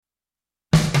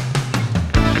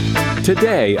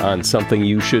Today on Something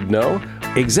You Should Know,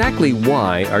 exactly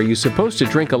why are you supposed to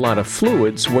drink a lot of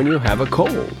fluids when you have a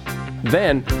cold?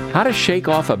 Then, how to shake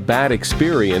off a bad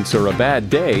experience or a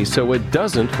bad day so it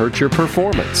doesn't hurt your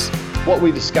performance. What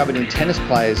we discovered in tennis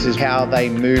players is how they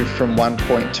move from one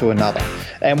point to another.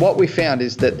 And what we found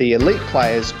is that the elite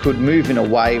players could move in a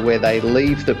way where they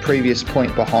leave the previous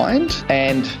point behind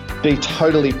and be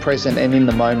totally present and in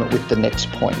the moment with the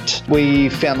next point. We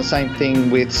found the same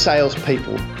thing with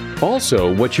salespeople.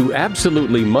 Also, what you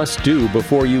absolutely must do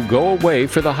before you go away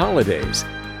for the holidays.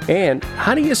 And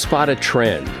how do you spot a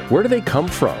trend? Where do they come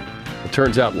from? It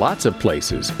turns out lots of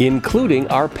places, including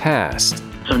our past.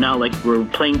 So now, we're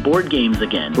playing board games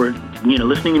again. We're,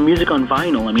 listening to music on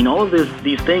vinyl. I mean, all of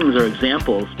these things are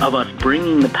examples of us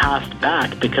bringing the past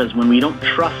back, because when we don't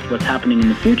trust what's happening in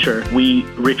the future, we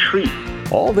retreat.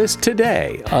 All this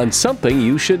today on Something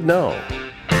You Should Know.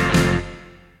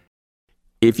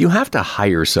 If you have to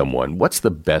hire someone, what's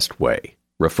the best way?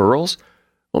 Referrals?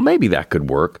 Well, maybe that could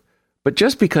work. But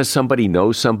just because somebody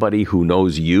knows somebody who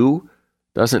knows you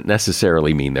doesn't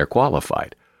necessarily mean they're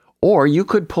qualified. Or you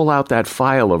could pull out that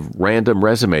file of random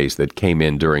resumes that came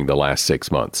in during the last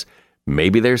 6 months.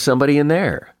 Maybe there's somebody in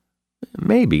there.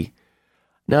 Maybe.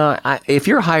 Now, if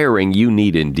you're hiring, you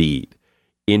need Indeed.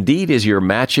 Indeed is your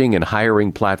matching and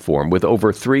hiring platform with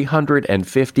over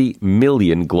 350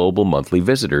 million global monthly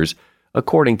visitors,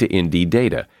 according to Indeed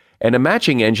data, and a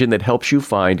matching engine that helps you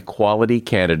find quality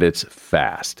candidates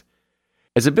fast.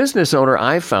 As a business owner,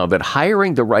 I've found that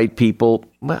hiring the right people,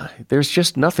 there's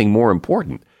just nothing more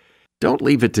important. Don't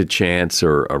leave it to chance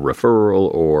or a referral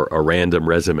or a random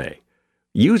resume.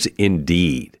 Use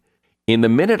Indeed. In the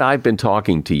minute I've been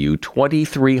talking to you,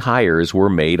 23 hires were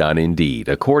made on Indeed,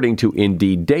 according to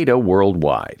Indeed data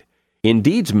worldwide.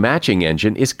 Indeed's matching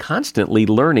engine is constantly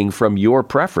learning from your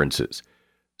preferences.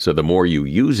 So the more you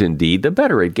use Indeed, the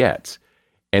better it gets.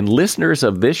 And listeners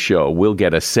of this show will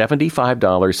get a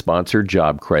 $75 sponsored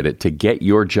job credit to get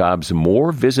your jobs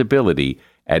more visibility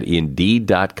at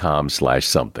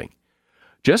Indeed.com/something.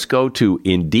 Just go to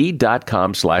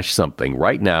Indeed.com/something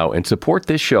right now and support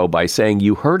this show by saying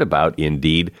you heard about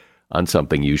Indeed on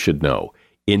Something You Should Know.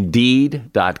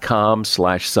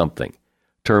 Indeed.com/something.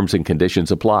 Terms and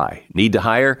conditions apply. Need to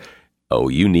hire? Oh,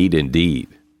 you need Indeed.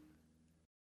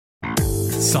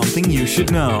 Something you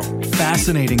should know.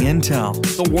 Fascinating intel,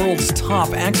 the world's top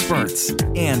experts,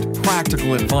 and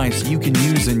practical advice you can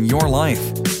use in your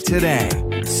life. Today,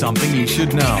 Something You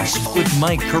Should Know with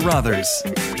Mike Carruthers.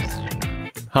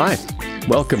 Hi,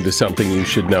 welcome to Something You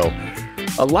Should Know.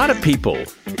 A lot of people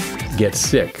get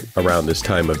sick around this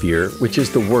time of year, which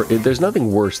is the worst. There's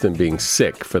nothing worse than being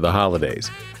sick for the holidays.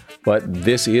 But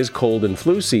this is cold and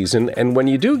flu season, and when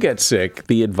you do get sick,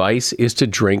 the advice is to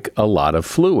drink a lot of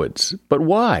fluids. But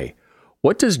why?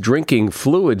 What does drinking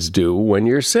fluids do when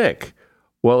you're sick?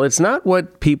 Well, it's not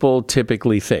what people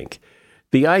typically think.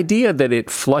 The idea that it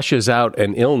flushes out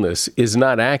an illness is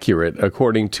not accurate,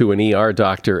 according to an ER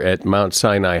doctor at Mount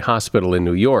Sinai Hospital in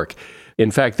New York.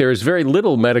 In fact, there is very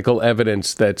little medical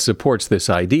evidence that supports this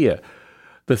idea.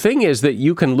 The thing is that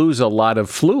you can lose a lot of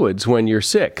fluids when you're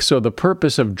sick, so the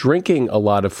purpose of drinking a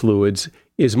lot of fluids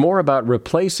is more about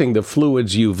replacing the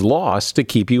fluids you've lost to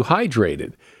keep you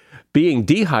hydrated. Being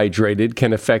dehydrated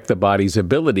can affect the body's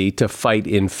ability to fight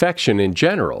infection in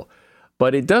general,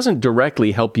 but it doesn't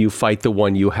directly help you fight the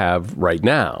one you have right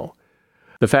now.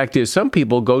 The fact is, some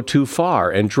people go too far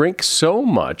and drink so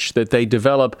much that they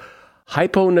develop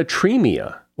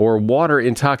hyponatremia, or water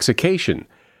intoxication.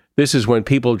 This is when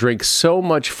people drink so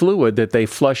much fluid that they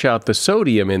flush out the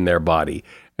sodium in their body,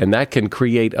 and that can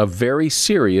create a very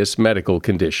serious medical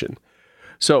condition.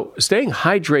 So staying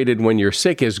hydrated when you're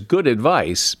sick is good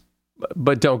advice,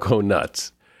 but don't go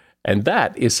nuts. And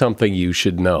that is something you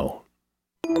should know.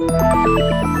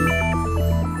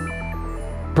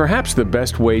 Perhaps the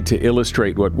best way to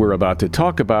illustrate what we're about to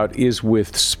talk about is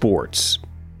with sports.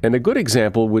 And a good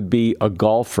example would be a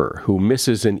golfer who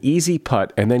misses an easy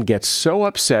putt and then gets so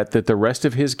upset that the rest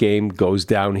of his game goes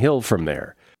downhill from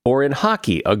there. Or in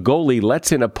hockey, a goalie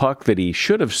lets in a puck that he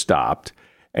should have stopped,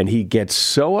 and he gets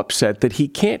so upset that he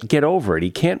can't get over it.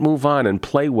 He can't move on and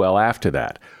play well after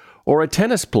that. Or a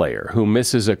tennis player who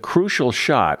misses a crucial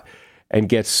shot and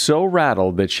gets so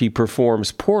rattled that she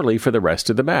performs poorly for the rest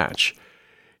of the match.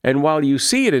 And while you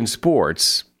see it in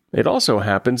sports, it also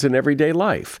happens in everyday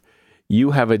life.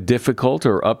 You have a difficult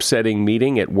or upsetting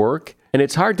meeting at work, and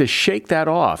it's hard to shake that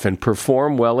off and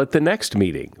perform well at the next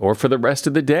meeting or for the rest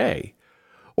of the day.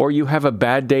 Or you have a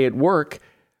bad day at work,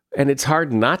 and it's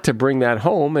hard not to bring that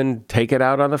home and take it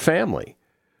out on the family.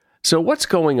 So what's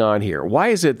going on here? Why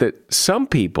is it that some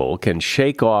people can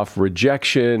shake off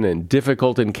rejection and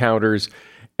difficult encounters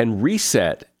and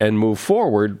reset and move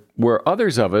forward where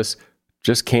others of us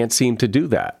just can't seem to do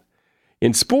that?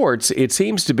 In sports, it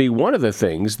seems to be one of the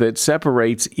things that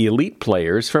separates elite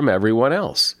players from everyone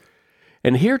else.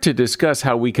 And here to discuss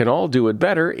how we can all do it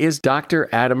better is Dr.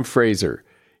 Adam Fraser.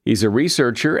 He's a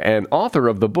researcher and author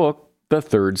of the book, The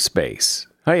Third Space.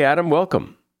 Hi, Adam.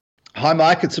 Welcome. Hi,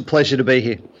 Mike. It's a pleasure to be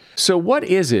here. So what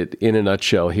is it, in a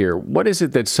nutshell here, what is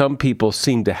it that some people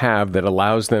seem to have that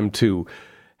allows them to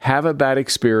have a bad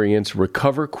experience,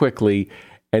 recover quickly,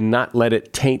 and not let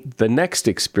it taint the next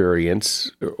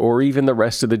experience or even the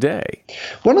rest of the day?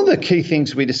 One of the key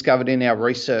things we discovered in our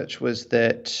research was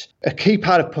that a key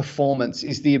part of performance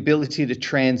is the ability to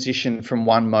transition from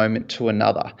one moment to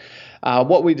another.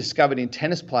 What we discovered in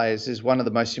tennis players is one of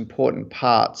the most important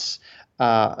parts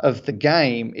of the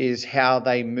game is how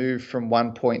they move from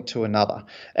one point to another.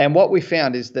 And what we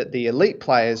found is that the elite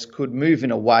players could move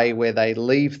in a way where they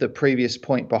leave the previous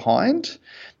point behind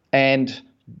and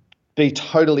be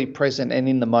totally present and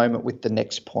in the moment with the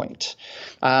next point.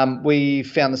 We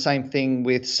found the same thing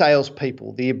with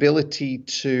salespeople, the ability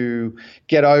to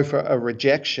get over a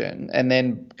rejection and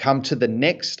then come to the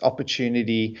next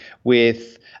opportunity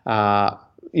with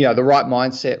the right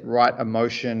mindset, right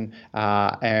emotion,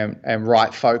 and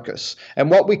right focus. And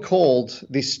what we called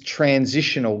this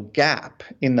transitional gap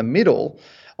in the middle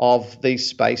of these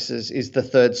spaces is the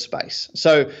third space.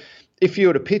 So if you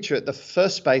were to picture it, the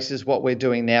first space is what we're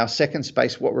doing now, second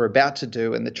space, what we're about to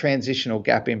do, and the transitional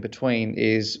gap in between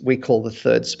is we call the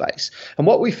third space. And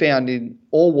what we found in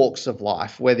all walks of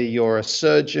life, whether you're a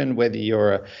surgeon, whether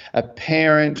you're a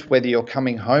parent, whether you're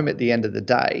coming home at the end of the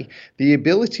day, the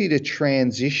ability to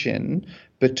transition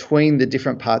between the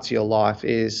different parts of your life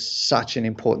is such an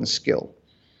important skill.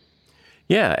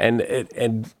 Yeah,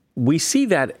 and we see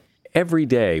that every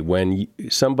day when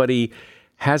somebody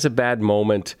has a bad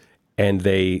moment and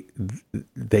they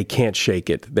can't shake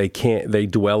it. They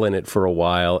dwell in it for a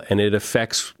while, and it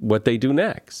affects what they do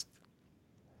next.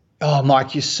 Oh,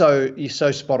 Mike, you're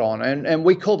so spot on. And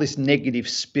we call this negative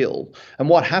spill. And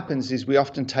what happens is we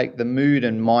often take the mood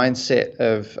and mindset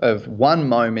of one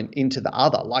moment into the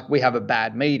other. Like we have a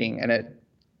bad meeting and it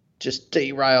just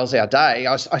derails our day.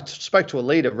 I spoke to a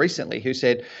leader recently who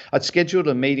said, I'd scheduled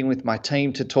a meeting with my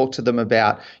team to talk to them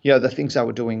about, the things they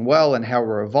were doing well and how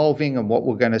we're evolving and what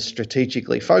we're going to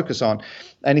strategically focus on.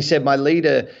 And he said, my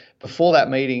leader before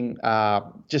that meeting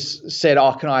just said,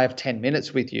 can I have 10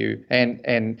 minutes with you?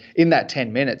 And in that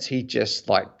 10 minutes, he just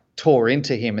tore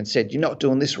into him and said, you're not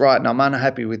doing this right and I'm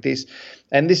unhappy with this.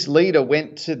 And this leader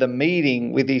went to the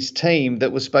meeting with his team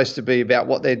that was supposed to be about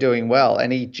what they're doing well,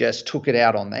 and he just took it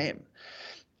out on them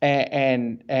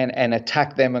and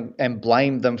attacked them and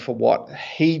blamed them for what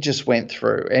he just went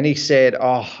through. And he said,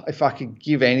 if I could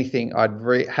give anything,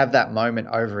 I'd have that moment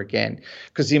over again,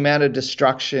 because the amount of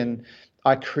destruction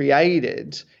I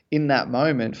created in that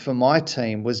moment for my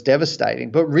team was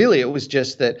devastating. But really, it was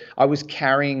just that I was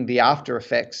carrying the after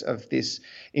effects of this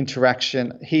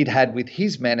interaction he'd had with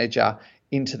his manager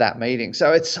into that meeting.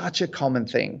 So it's such a common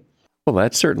thing. Well,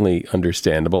 that's certainly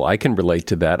understandable. I can relate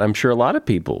to that. I'm sure a lot of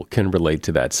people can relate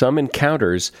to that. Some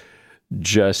encounters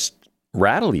just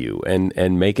rattle you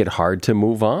and make it hard to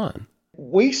move on.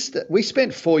 We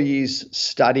spent 4 years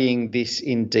studying this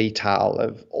in detail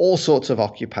of all sorts of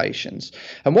occupations.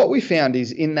 And what we found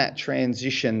is in that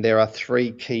transition, there are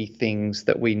 3 key things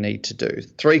that we need to do,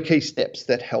 3 key steps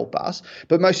that help us.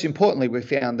 But most importantly, we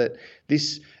found that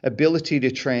this ability to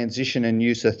transition and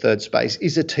use the third space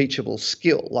is a teachable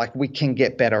skill. We can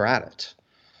get better at it.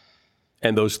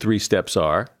 And those 3 steps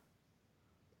are?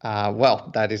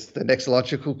 That is the next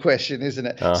logical question, isn't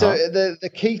it? Uh-huh. So the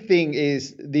key thing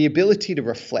is the ability to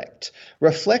reflect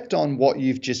on what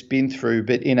you've just been through,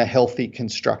 but in a healthy,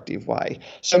 constructive way.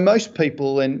 So most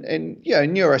people, and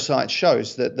neuroscience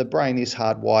shows that the brain is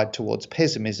hardwired towards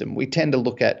pessimism. We tend to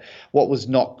look at what was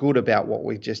not good about what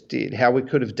we just did, how we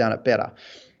could have done it better.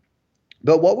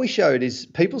 But what we showed is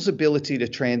people's ability to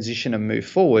transition and move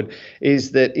forward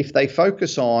is that if they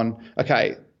focus on,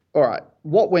 okay, all right,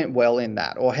 what went well in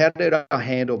that? Or how did I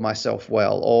handle myself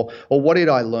well? Or what did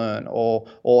I learn? Or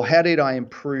how did I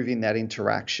improve in that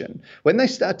interaction? When they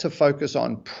start to focus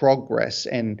on progress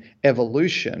and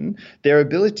evolution, their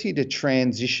ability to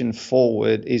transition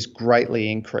forward is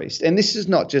greatly increased. And this is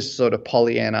not just sort of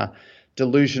Pollyanna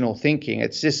delusional thinking.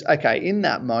 It's just, okay, in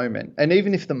that moment, and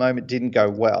even if the moment didn't go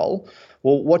well,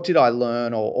 what did I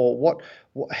learn, or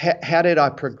how did I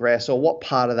progress, or what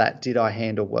part of that did I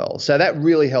handle well? So that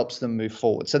really helps them move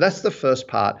forward. So that's the first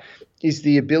part, is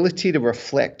the ability to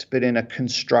reflect, but in a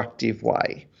constructive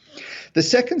way. The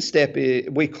second step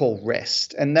we call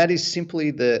rest, and that is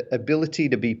simply the ability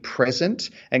to be present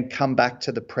and come back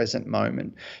to the present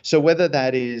moment. So whether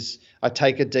that is I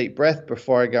take a deep breath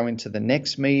before I go into the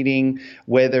next meeting,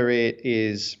 whether it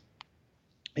is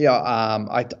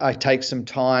I take some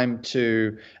time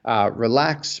to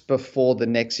relax before the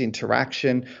next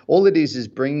interaction. All it is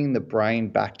bringing the brain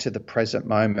back to the present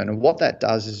moment. And what that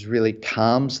does is really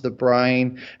calms the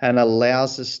brain and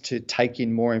allows us to take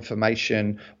in more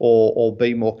information or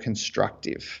be more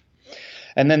constructive.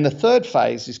 And then the third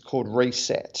phase is called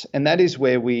reset. And that is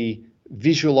where we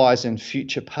visualize and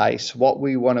future pace what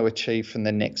we want to achieve from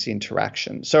the next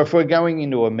interaction. So if we're going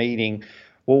into a meeting,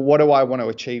 well, what do I want to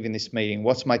achieve in this meeting?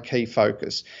 What's my key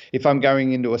focus? If I'm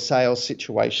going into a sales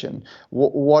situation,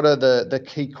 what are the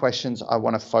key questions I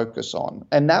want to focus on?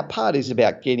 And that part is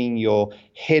about getting your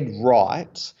head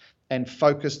right and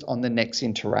focused on the next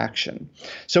interaction.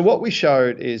 So what we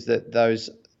showed is that those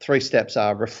 3 steps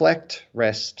are reflect,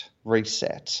 rest,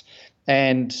 reset.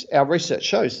 And our research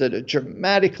shows that it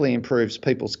dramatically improves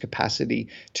people's capacity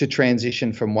to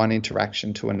transition from one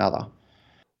interaction to another.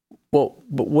 Well,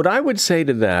 but what I would say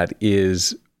to that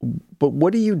is, but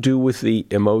what do you do with the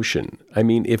emotion? I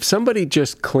mean, if somebody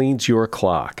just cleans your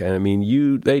clock, and I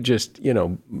mean, they just,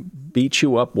 beat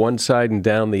you up one side and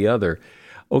down the other.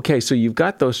 Okay, so you've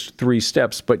got those 3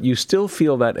 steps, but you still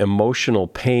feel that emotional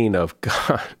pain of,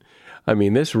 God, I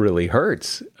mean, this really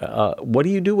hurts. What do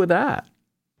you do with that?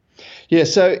 Yeah,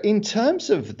 so in terms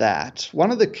of that,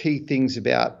 one of the key things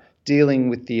about dealing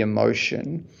with the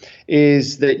emotion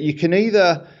is that you can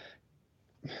either...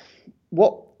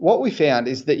 What we found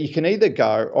is that you can either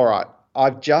go, all right,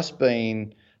 I've just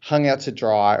been hung out to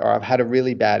dry or I've had a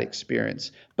really bad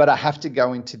experience, but I have to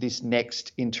go into this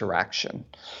next interaction.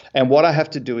 And what I have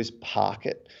to do is park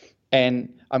it.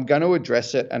 And I'm going to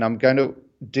address it and I'm going to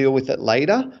deal with it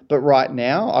later. But right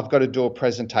now I've got to do a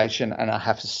presentation and I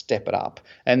have to step it up.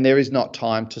 And there is not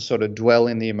time to sort of dwell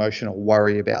in the emotion or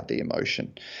worry about the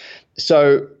emotion.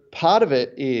 So part of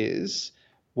it is,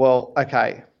 well,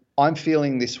 okay, I'm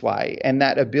feeling this way, and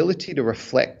that ability to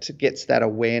reflect gets that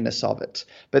awareness of it.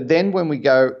 But then when we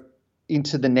go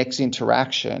into the next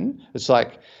interaction, it's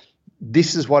like,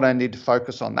 this is what I need to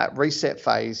focus on. That reset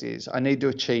phase is I need to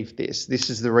achieve this. This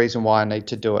is the reason why I need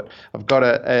to do it. I've got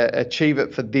to achieve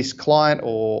it for this client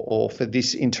or for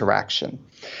this interaction.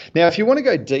 Now, if you want to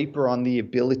go deeper on the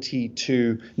ability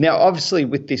to, now obviously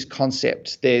with this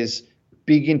concept, there's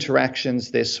big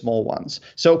interactions, there's small ones.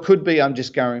 So it could be I'm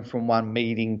just going from one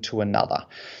meeting to another.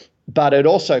 But it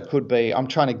also could be I'm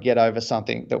trying to get over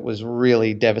something that was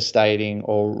really devastating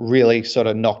or really sort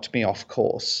of knocked me off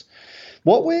course.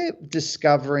 What we're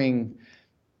discovering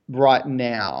right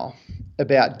now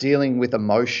about dealing with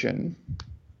emotion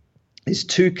is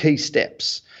 2 key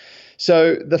steps.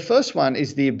 So the first one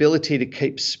is the ability to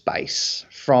keep space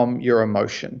from your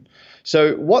emotion.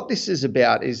 So what this is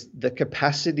about is the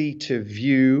capacity to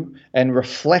view and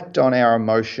reflect on our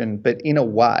emotion, but in a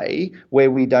way where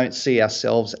we don't see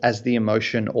ourselves as the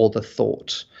emotion or the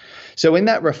thought. So in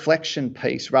that reflection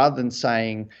piece, rather than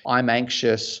saying I'm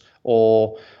anxious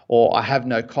or I have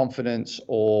no confidence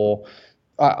or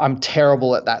I'm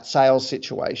terrible at that sales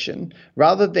situation,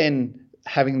 rather than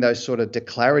having those sort of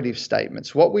declarative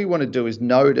statements, what we want to do is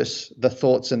notice the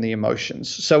thoughts and the emotions.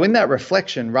 So in that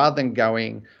reflection, rather than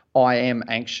going, I am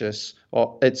anxious,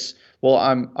 or it's, well,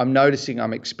 I'm noticing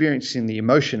I'm experiencing the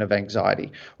emotion of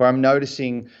anxiety, or I'm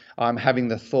noticing I'm having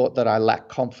the thought that I lack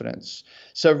confidence.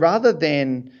 So rather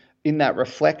than in that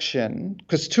reflection,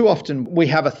 because too often we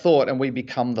have a thought and we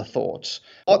become the thoughts.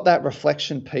 What that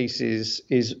reflection piece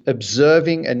is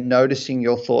observing and noticing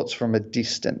your thoughts from a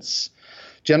distance.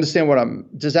 Do you understand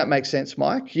does that make sense,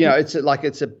 Mike?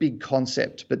 It's a big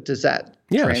concept, but does that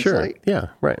translate? Sure. Yeah,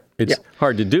 right. It's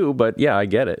hard to do, but yeah, I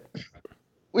get it.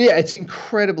 Well, yeah, it's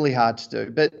incredibly hard to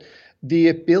do, but the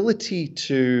ability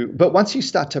but once you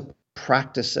start to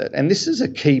practice it, and this is a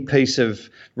key piece of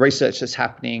research that's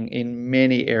happening in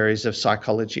many areas of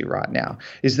psychology right now,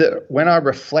 is that when I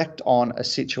reflect on a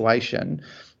situation,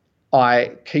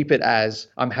 I keep it as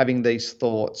I'm having these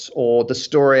thoughts or the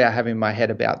story I have in my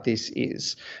head about this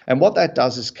is. And what that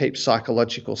does is keep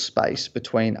psychological space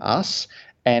between us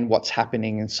and what's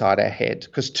happening inside our head.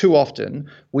 Because too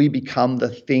often we become the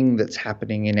thing that's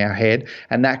happening in our head,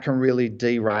 and that can really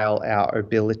derail our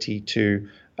ability to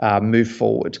move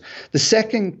forward. The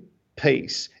second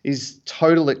piece is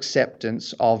total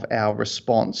acceptance of our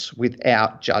response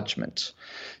without judgment.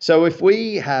 So if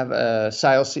we have a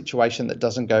sales situation that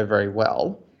doesn't go very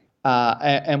well,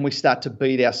 and we start to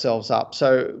beat ourselves up.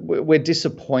 So we're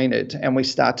disappointed and we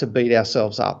start to beat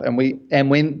ourselves up. And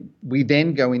when we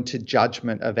then go into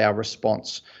judgment of our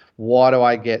response, why do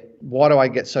I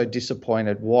get so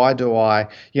disappointed? Why do I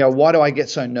get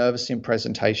so nervous in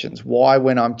presentations? Why,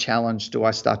 when I'm challenged, do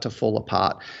I start to fall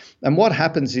apart? And what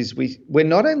happens is we're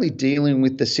not only dealing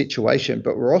with the situation,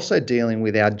 but we're also dealing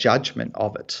with our judgment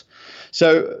of it.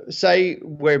 So say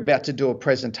we're about to do a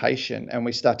presentation and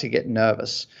we start to get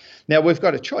nervous. Now we've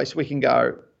got a choice. We can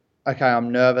go, okay,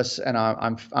 I'm nervous and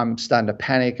I'm starting to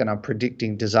panic and I'm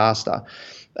predicting disaster.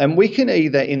 And we can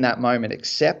either in that moment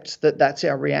accept that that's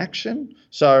our reaction.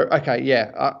 So, okay,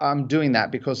 yeah, I'm doing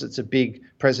that because it's a big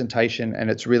presentation and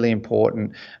it's really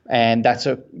important and that's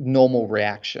a normal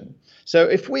reaction. So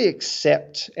if we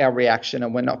accept our reaction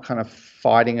and we're not kind of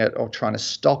fighting it or trying to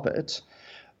stop it,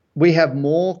 we have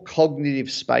more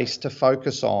cognitive space to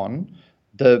focus on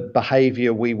the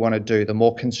behavior we want to do, the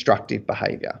more constructive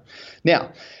behavior.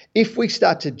 Now, if we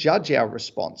start to judge our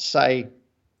response, say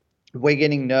we're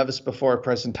getting nervous before a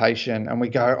presentation and we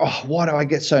go, oh, why do I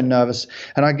get so nervous?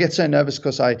 And I get so nervous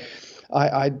because I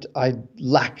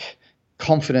lack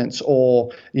confidence,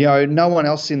 or no one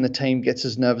else in the team gets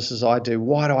as nervous as I do.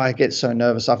 Why do I get so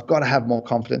nervous? I've got to have more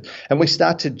confidence. And we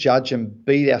start to judge and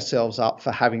beat ourselves up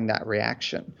for having that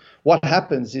reaction. What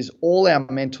happens is all our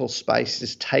mental space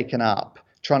is taken up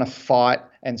trying to fight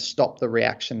and stop the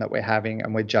reaction that we're having,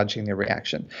 and we're judging the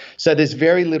reaction. So there's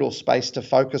very little space to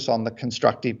focus on the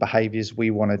constructive behaviors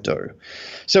we want to do.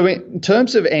 So in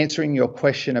terms of answering your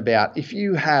question about if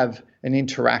you have an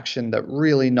interaction that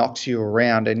really knocks you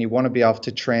around and you want to be able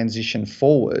to transition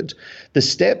forward, the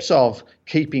steps of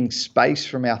keeping space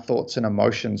from our thoughts and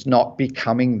emotions, not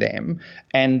becoming them,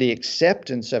 and the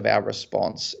acceptance of our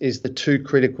response is the two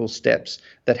critical steps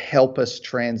that help us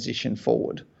transition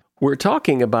forward. We're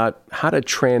talking about how to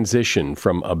transition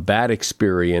from a bad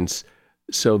experience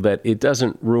so that it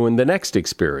doesn't ruin the next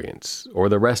experience or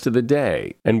the rest of the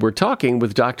day. And we're talking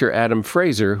with Dr. Adam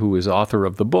Fraser, who is author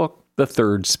of the book, The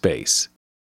Third Space.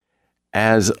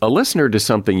 As a listener to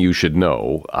Something You Should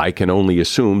Know, I can only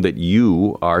assume that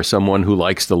you are someone who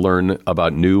likes to learn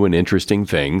about new and interesting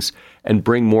things and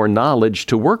bring more knowledge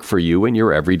to work for you in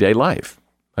your everyday life.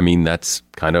 I mean, that's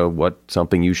kind of what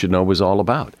Something You Should Know is all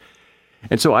about.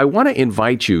 And so I want to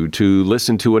invite you to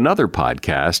listen to another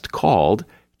podcast called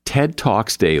TED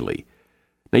Talks Daily.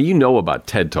 Now, you know about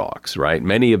TED Talks, right?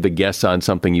 Many of the guests on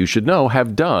Something You Should Know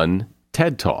have done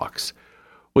TED Talks.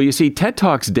 Well, you see, TED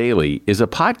Talks Daily is a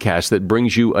podcast that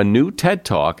brings you a new TED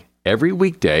Talk every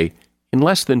weekday in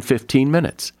less than 15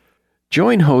 minutes.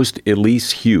 Join host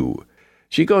Elise Hu.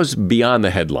 She goes beyond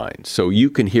the headlines, so you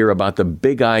can hear about the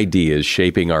big ideas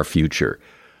shaping our future.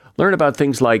 Learn about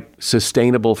things like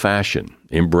sustainable fashion,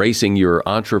 embracing your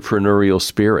entrepreneurial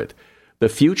spirit, the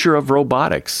future of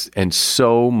robotics, and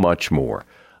so much more.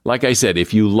 Like I said,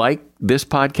 if you like this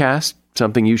podcast,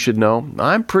 Something You Should Know,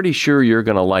 I'm pretty sure you're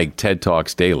going to like TED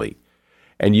Talks Daily.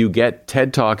 And you get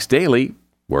TED Talks Daily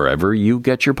wherever you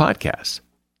get your podcasts.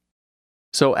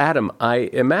 So, Adam, I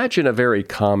imagine a very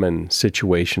common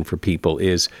situation for people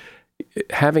is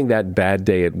having that bad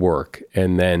day at work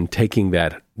and then taking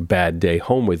that bad day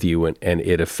home with you and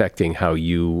it affecting how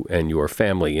you and your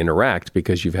family interact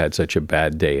because you've had such a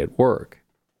bad day at work.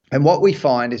 And what we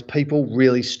find is people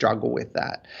really struggle with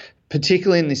that,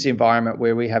 particularly in this environment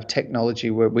where we have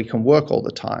technology where we can work all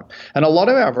the time. And a lot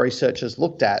of our research has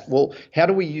looked at, well, how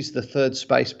do we use the third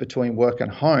space between work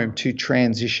and home to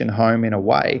transition home in a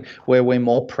way where we're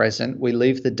more present, we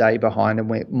leave the day behind, and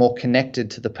we're more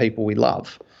connected to the people we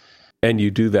love. And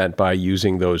you do that by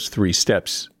using those 3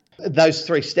 steps. Those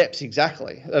 3 steps,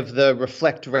 exactly, of the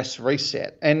reflect, rest,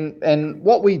 reset. And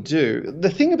what we do,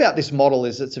 the thing about this model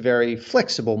is it's a very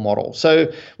flexible model.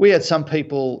 So we had some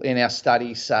people in our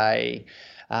study say,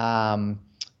 how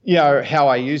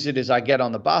I use it is I get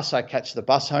on the bus, I catch the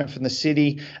bus home from the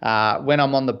city. When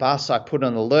I'm on the bus, I put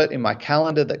an alert in my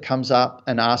calendar that comes up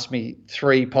and asks me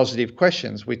 3 positive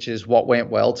questions, which is what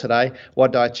went well today,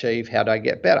 what did I achieve, how do I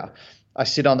get better? I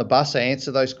sit on the bus, I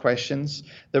answer those questions.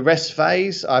 The rest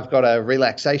phase, I've got a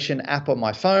relaxation app on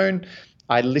my phone.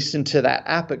 I listen to that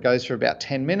app. It goes for about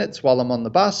 10 minutes while I'm on the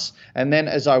bus. And then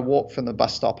as I walk from the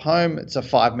bus stop home, it's a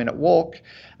 5-minute walk.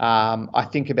 I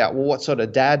think about, well, what sort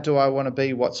of dad do I want to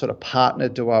be? What sort of partner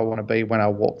do I want to be when I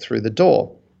walk through the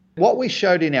door? What we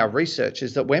showed in our research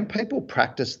is that when people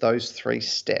practice those 3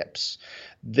 steps,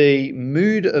 the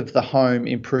mood of the home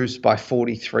improves by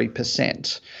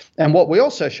 43%. And what we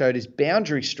also showed is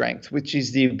boundary strength, which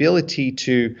is the ability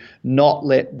to not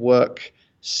let work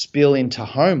spill into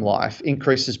home life,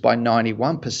 increases by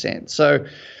 91%. So,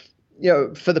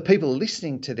 for the people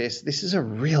listening to this is a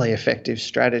really effective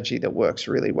strategy that works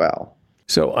really well.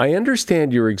 So I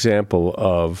understand your example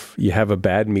of you have a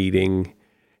bad meeting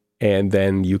and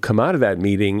then you come out of that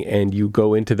meeting and you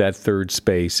go into that third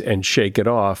space and shake it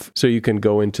off so you can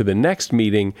go into the next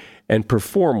meeting and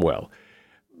perform well.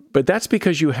 But that's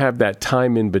because you have that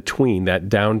time in between, that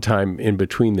downtime in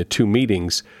between the two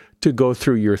meetings to go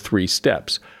through your 3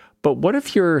 steps. But what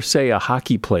if you're, say, a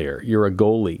hockey player, you're a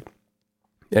goalie,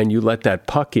 and you let that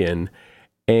puck in,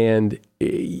 and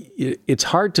it's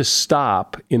hard to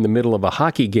stop in the middle of a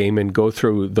hockey game and go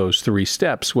through those 3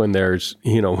 steps when there's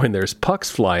pucks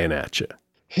flying at you.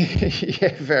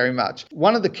 Yeah, very much.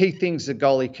 One of the key things the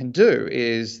goalie can do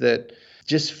is that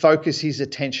just focus his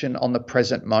attention on the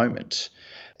present moment.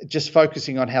 Just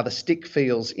focusing on how the stick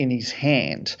feels in his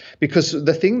hand. Because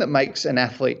the thing that makes an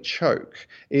athlete choke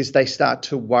is they start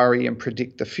to worry and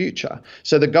predict the future.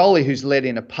 So the goalie who's let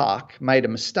in a puck, made a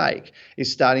mistake,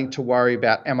 is starting to worry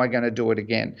about, am I going to do it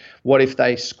again? What if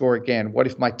they score again? What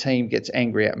if my team gets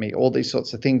angry at me? All these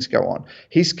sorts of things go on.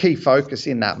 His key focus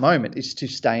in that moment is to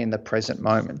stay in the present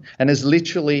moment. And as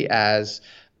literally as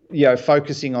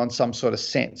focusing on some sort of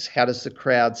sense. How does the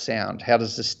crowd sound? How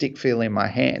does the stick feel in my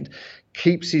hand?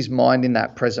 Keeps his mind in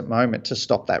that present moment to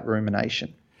stop that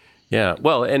rumination. Yeah,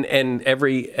 well, and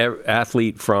every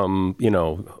athlete from,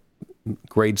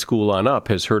 grade school on up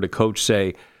has heard a coach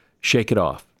say, shake it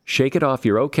off. Shake it off,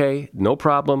 you're okay, no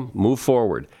problem, move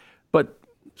forward. But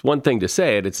it's one thing to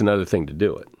say it, it's another thing to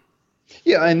do it.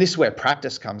 Yeah, and this is where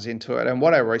practice comes into it. And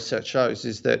what our research shows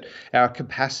is that our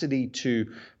capacity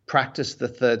to practice the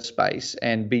third space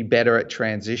and be better at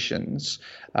transitions,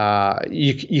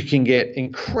 you can get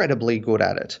incredibly good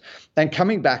at it. And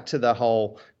coming back to the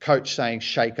whole coach saying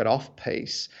shake it off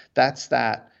piece, that's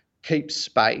that keep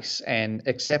space and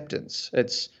acceptance.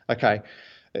 It's, okay,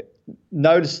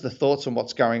 notice the thoughts on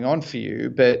what's going on for you,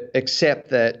 but accept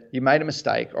that you made a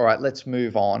mistake. All right, let's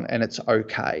move on, and it's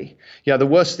okay. The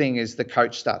worst thing is the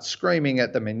coach starts screaming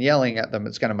at them and yelling at them.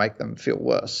 It's going to make them feel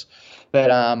worse.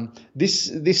 But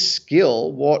this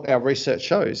skill, what our research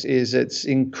shows, is it's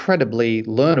incredibly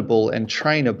learnable and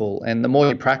trainable, and the more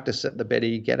you practice it, the better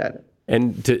you get at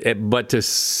it. But to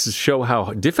show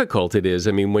how difficult it is,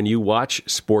 I mean, when you watch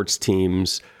sports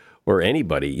teams or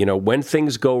anybody, when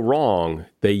things go wrong,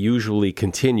 they usually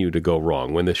continue to go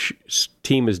wrong. When the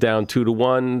team is down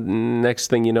 2-1, next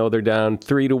thing you know, they're down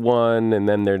 3-1, and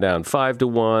then they're down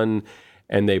 5-1,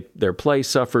 and their play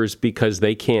suffers because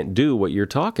they can't do what you're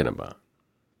talking about.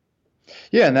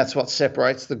 Yeah, and that's what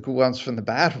separates the good ones from the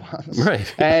bad ones.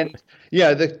 Right. And,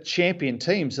 the champion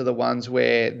teams are the ones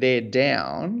where they're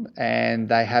down and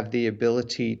they have the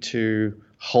ability to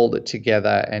hold it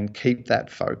together and keep that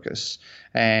focus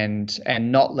and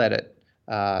not let it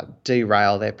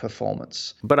derail their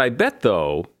performance. But I bet,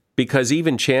 though, because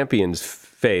even champions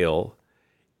fail,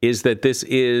 is that this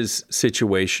is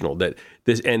situational, that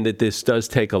this does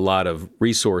take a lot of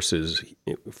resources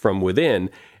from within.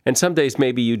 And some days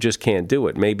maybe you just can't do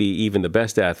it. Maybe even the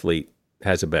best athlete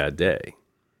has a bad day.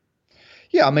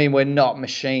 Yeah, I mean, we're not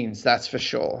machines, that's for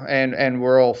sure. And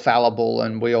we're all fallible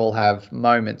and we all have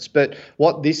moments. But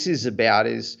what this is about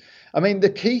is,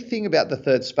 the key thing about the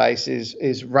third space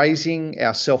is raising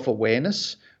our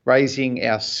self-awareness, raising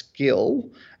our skill,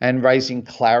 and raising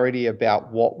clarity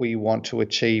about what we want to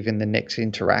achieve in the next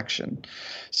interaction.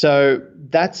 So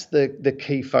that's the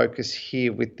key focus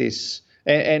here with this.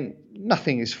 And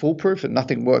nothing is foolproof and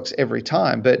nothing works every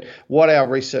time. But what our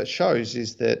research shows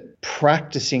is that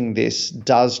practicing this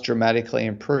does dramatically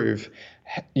improve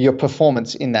your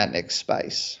performance in that next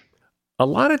space. A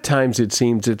lot of times it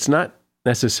seems it's not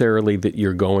necessarily that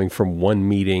you're going from one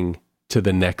meeting to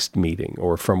the next meeting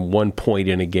or from one point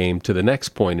in a game to the next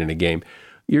point in a game.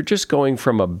 You're just going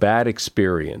from a bad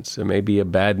experience, maybe a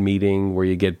bad meeting where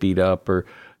you get beat up or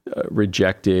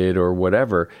rejected or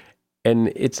whatever.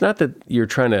 And it's not that you're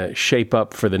trying to shape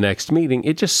up for the next meeting.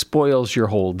 It just spoils your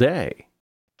whole day.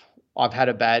 I've had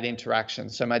a bad interaction,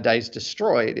 so my day's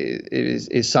destroyed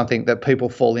is something that people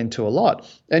fall into a lot.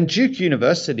 And Duke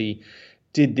University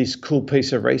did this cool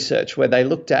piece of research where they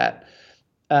looked at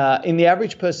in the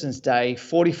average person's day,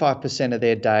 45% of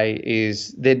their day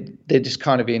is they're just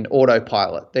kind of in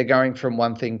autopilot. They're going from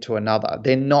one thing to another.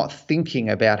 They're not thinking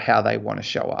about how they want to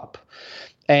show up.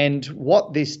 And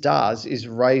what this does is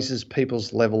raises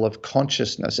people's level of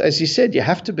consciousness. As you said, you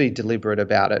have to be deliberate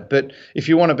about it. But if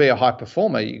you want to be a high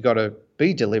performer, you've got to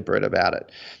be deliberate about it.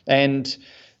 And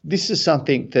this is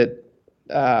something that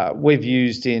we've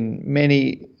used in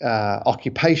many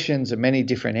occupations and many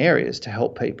different areas to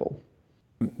help people.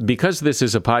 Because this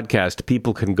is a podcast,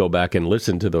 people can go back and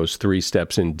listen to those 3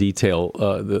 steps in detail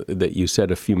that you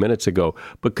said a few minutes ago.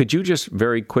 But could you just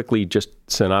very quickly just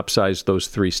synopsize those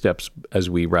 3 steps as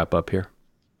we wrap up here?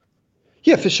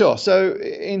 Yeah, for sure. So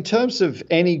in terms of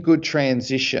any good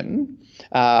transition,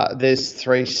 there's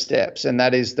 3 steps, and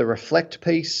that is the reflect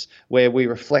piece, where we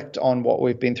reflect on what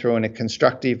we've been through in a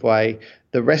constructive way,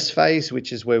 the rest phase,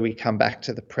 which is where we come back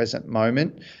to the present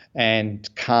moment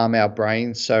and calm our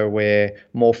brain so we're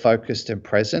more focused and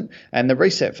present. And the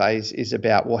reset phase is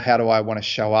about, well, how do I want to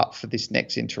show up for this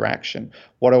next interaction?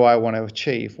 What do I want to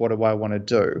achieve? What do I want to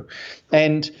do?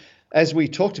 And as we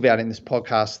talked about in this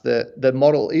podcast, the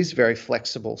model is very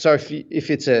flexible. So if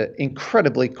it's an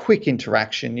incredibly quick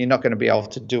interaction, you're not going to be able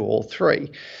to do all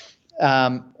 3.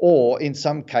 Or in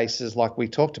some cases, like we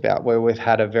talked about, where we've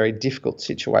had a very difficult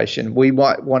situation, we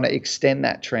might want to extend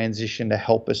that transition to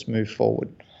help us move forward.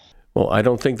 Well, I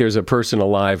don't think there's a person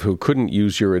alive who couldn't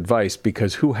use your advice,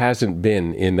 because who hasn't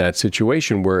been in that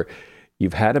situation where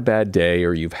you've had a bad day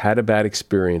or you've had a bad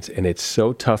experience, and it's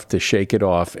so tough to shake it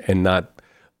off and not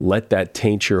let that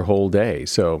taint your whole day.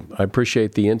 So I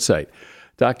appreciate the insight.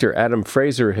 Dr. Adam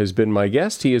Fraser has been my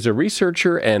guest. He is a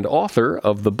researcher and author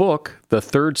of the book, The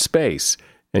Third Space,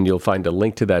 and you'll find a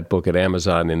link to that book at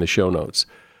Amazon in the show notes.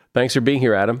 Thanks for being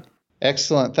here, Adam.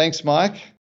 Excellent. Thanks, Mike.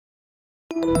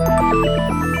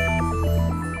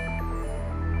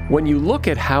 When you look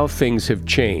at how things have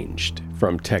changed,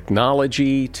 from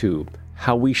technology to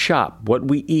how we shop, what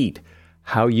we eat,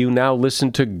 how you now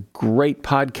listen to great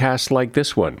podcasts like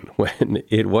this one, when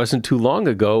it wasn't too long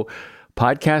ago,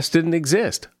 podcasts didn't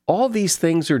exist. All these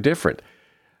things are different.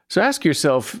 So ask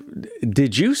yourself,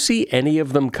 did you see any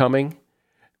of them coming?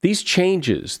 These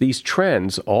changes, these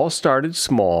trends all started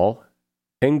small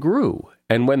and grew.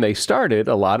 And when they started,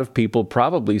 a lot of people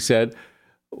probably said,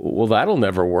 well, that'll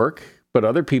never work. But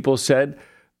other people said,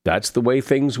 that's the way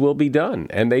things will be done.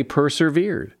 And they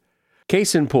persevered.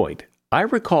 Case in point, I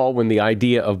recall when the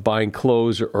idea of buying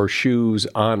clothes or shoes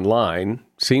online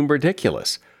seemed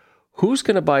ridiculous. Who's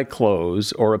going to buy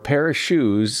clothes or a pair of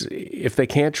shoes if they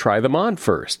can't try them on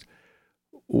first?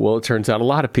 Well, it turns out a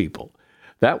lot of people.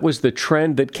 That was the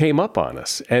trend that came up on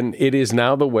us, and it is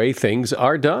now the way things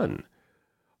are done.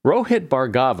 Rohit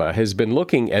Bhargava has been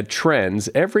looking at trends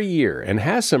every year and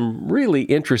has some really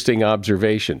interesting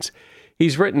observations.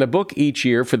 He's written a book each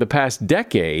year for the past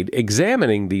decade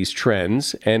examining these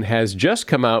trends and has just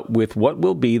come out with what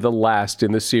will be the last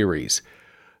in the series.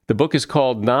 The book is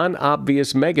called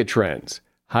Non-Obvious Megatrends: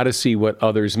 How to See What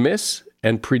Others Miss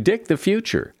and Predict the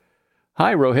Future.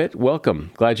 Hi, Rohit.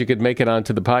 Welcome. Glad you could make it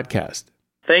onto the podcast.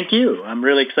 Thank you. I'm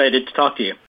really excited to talk to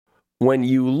you. When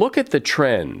you look at the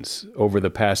trends over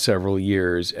the past several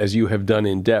years, as you have done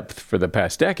in depth for the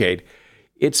past decade,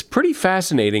 it's pretty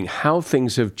fascinating how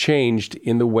things have changed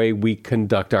in the way we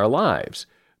conduct our lives.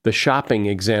 The shopping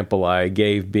example I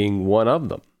gave being one of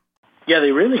them. Yeah,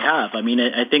 they really have. I mean,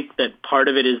 I think that part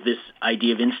of it is this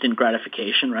idea of instant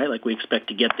gratification, right? Like we expect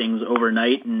to get things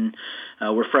overnight, and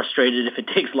we're frustrated if it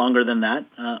takes longer than that.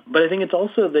 But I think it's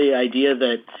also the idea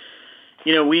that,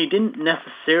 you know, we didn't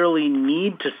necessarily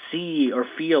need to see or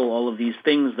feel all of these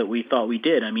things that we thought we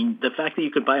did. I mean, the fact that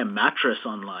you could buy a mattress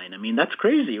online, I mean, that's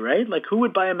crazy, right? Like, who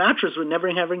would buy a mattress with never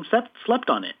having slept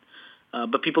on it?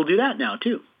 But people do that now,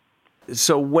 too.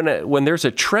 So when there's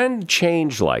a trend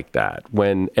change like that,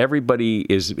 when everybody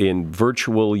is in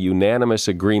virtual unanimous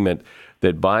agreement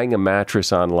that buying a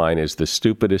mattress online is the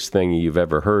stupidest thing you've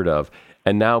ever heard of,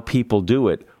 and now people do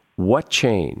it, what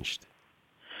changed?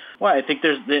 Well, I think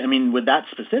with that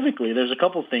specifically, there's a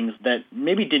couple things that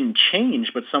maybe didn't change,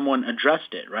 but someone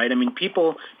addressed it, right? I mean,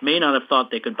 people may not have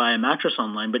thought they could buy a mattress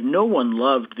online, but no one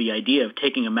loved the idea of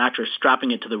taking a mattress,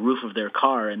 strapping it to the roof of their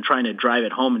car, and trying to drive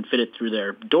it home and fit it through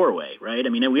their doorway, right? I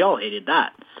mean, we all hated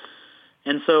that.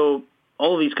 And so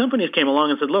all of these companies came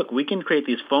along and said, look, we can create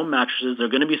these foam mattresses. They're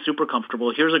going to be super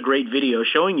comfortable. Here's a great video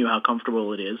showing you how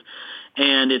comfortable it is.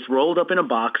 And it's rolled up in a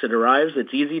box. It arrives.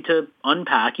 It's easy to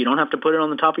unpack. You don't have to put it on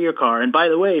the top of your car. And by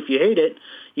the way, if you hate it,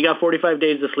 you got 45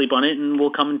 days to sleep on it, and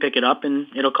we'll come and pick it up, and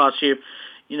it'll cost you,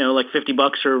 like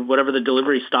 $50 or whatever the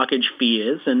delivery stockage fee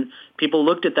is. And people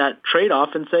looked at that trade-off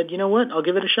and said, you know what, I'll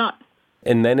give it a shot.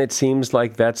 And then it seems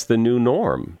like that's the new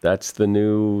norm. That's the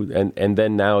new, and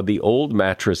then now the old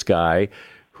mattress guy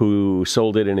who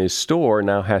sold it in his store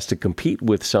now has to compete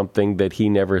with something that he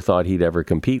never thought he'd ever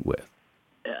compete with.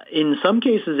 In some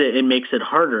cases, it makes it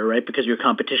harder, right? Because your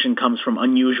competition comes from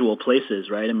unusual places,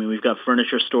 right? I mean, we've got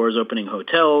furniture stores opening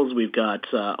hotels. We've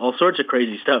got all sorts of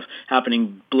crazy stuff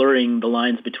happening, blurring the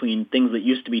lines between things that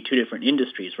used to be two different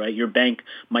industries, right? Your bank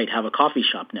might have a coffee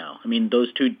shop now. I mean,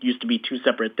 those two used to be two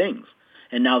separate things,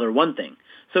 and now they're one thing.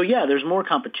 So yeah, there's more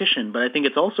competition, but I think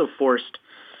it's also forced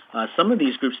some of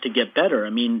these groups to get better. I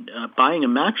mean, buying a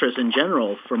mattress in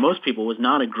general for most people was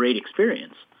not a great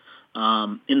experience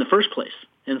in the first place.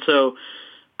 And so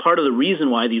part of the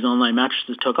reason why these online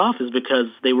mattresses took off is because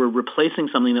they were replacing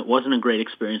something that wasn't a great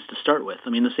experience to start with. I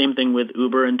mean, the same thing with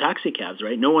Uber and taxi cabs,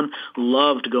 right? No one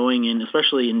loved going in,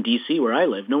 especially in D.C. where I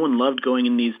live, no one loved going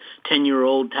in these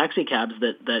 10-year-old taxi cabs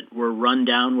that were run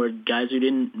down with guys who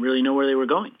didn't really know where they were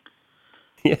going.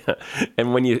 Yeah,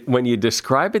 and when you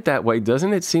describe it that way,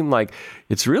 doesn't it seem like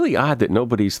it's really odd that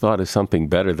nobody's thought of something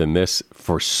better than this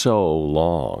for so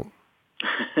long?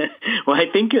 Well, I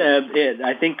think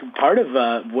part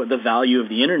of what the value of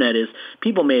the internet is,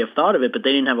 people may have thought of it, but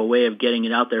they didn't have a way of getting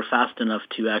it out there fast enough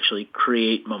to actually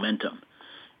create momentum.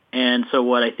 And so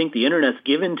what I think the internet's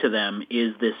given to them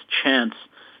is this chance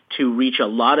to reach a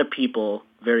lot of people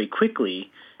very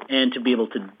quickly and to be able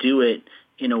to do it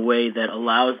in a way that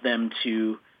allows them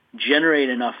to generate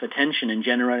enough attention and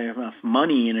generate enough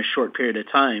money in a short period of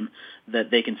time that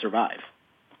they can survive.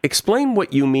 Explain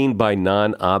what you mean by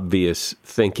non-obvious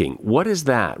thinking. What is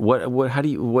that?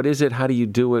 What is it? How do you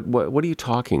do it? What are you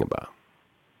talking about?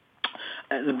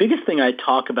 The biggest thing I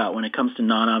talk about when it comes to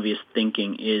non-obvious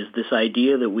thinking is this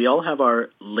idea that we all have our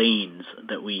lanes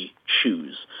that we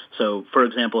choose. So, for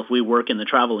example, if we work in the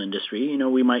travel industry,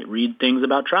 we might read things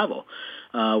about travel.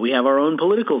 We have our own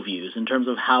political views in terms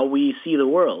of how we see the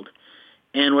world.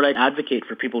 And what I advocate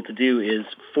for people to do is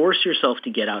force yourself to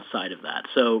get outside of that.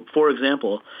 So, for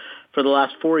example, for the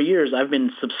last 4 years, I've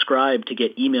been subscribed to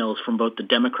get emails from both the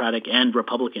Democratic and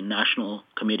Republican national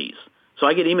committees. So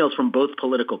I get emails from both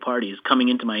political parties coming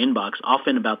into my inbox,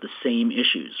 often about the same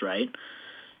issues, right?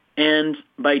 And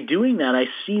by doing that, I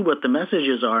see what the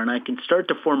messages are, and I can start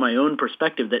to form my own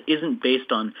perspective that isn't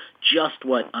based on just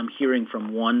what I'm hearing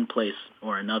from one place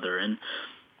or another.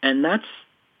 And that's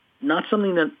not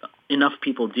something that enough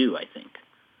people do, I think.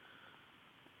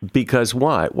 Because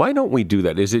why? Why don't we do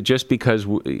that? Is it just because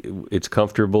it's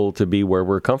comfortable to be where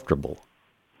we're comfortable?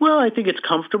 Well, I think it's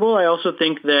comfortable. I also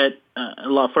think that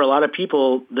for a lot of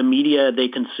people, the media they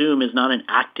consume is not an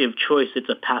active choice. It's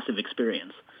a passive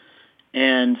experience.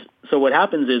 And so what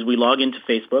happens is we log into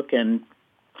Facebook, and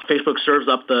Facebook serves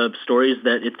up the stories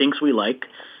that it thinks we like.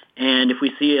 And if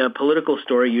we see a political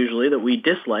story usually that we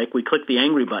dislike, we click the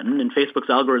angry button, and Facebook's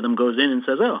algorithm goes in and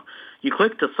says, oh, you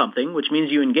clicked something, which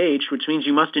means you engaged, which means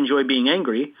you must enjoy being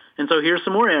angry. And so here's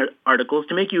some more articles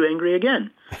to make you angry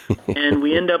again. And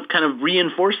we end up kind of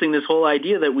reinforcing this whole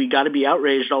idea that we got to be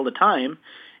outraged all the time,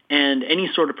 and any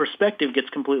sort of perspective gets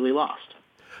completely lost.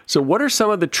 So what are some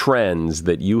of the trends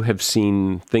that you have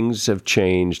seen things have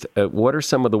changed? What are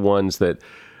some of the ones that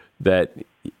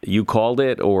you called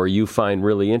it or you find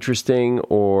really interesting,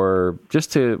 or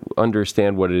just to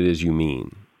understand what it is you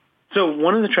mean? So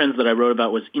one of the trends that I wrote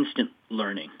about was instant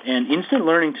learning. And instant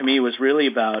learning to me was really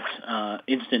about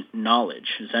instant knowledge,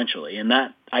 essentially. And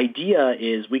that idea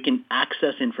is we can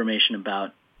access information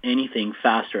about anything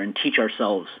faster and teach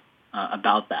ourselves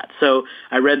about that. So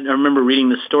I remember reading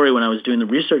this story when I was doing the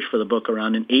research for the book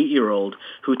around an 8-year-old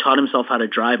who taught himself how to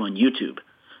drive on YouTube.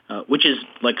 Which is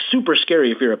like super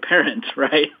scary if you're a parent,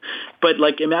 right? But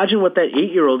like imagine what that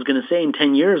 8-year-old's going to say in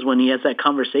 10 years when he has that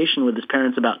conversation with his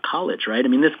parents about college, right? I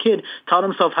mean, this kid taught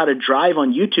himself how to drive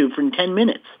on YouTube for 10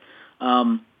 minutes.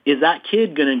 Is that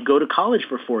kid going to go to college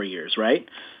for 4 years, right?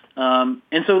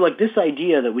 And so like this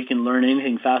idea that we can learn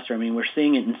anything faster, I mean, we're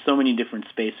seeing it in so many different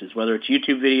spaces, whether it's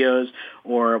YouTube videos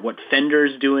or what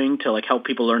Fender's doing to like help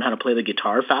people learn how to play the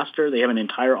guitar faster. They have an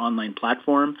entire online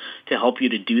platform to help you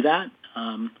to do that.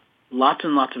 Lots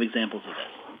and lots of examples of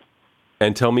this.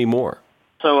 And tell me more.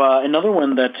 So another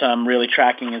one that I'm really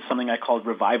tracking is something I called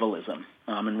revivalism.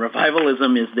 And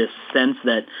revivalism is this sense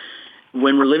that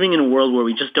when we're living in a world where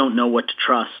we just don't know what to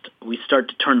trust, we start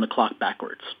to turn the clock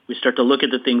backwards. We start to look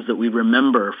at the things that we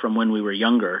remember from when we were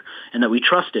younger and that we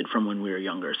trusted from when we were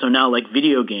younger. So now like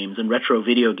video games and retro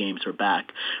video games are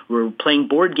back. We're playing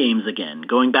board games again,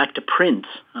 going back to print.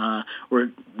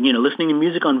 We're listening to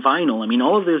music on vinyl. I mean,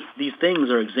 all of these things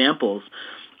are examples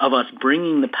of us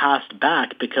bringing the past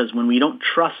back, because when we don't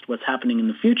trust what's happening in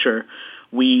the future,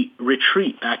 we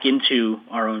retreat back into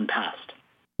our own past.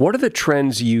 What are the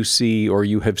trends you see or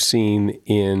you have seen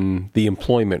in the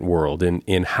employment world,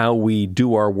 in how we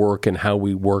do our work and how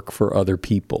we work for other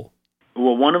people?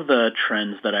 Well, one of the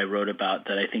trends that I wrote about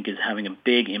that I think is having a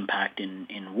big impact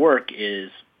in work is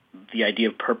the idea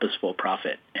of purposeful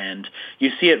profit. And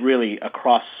you see it really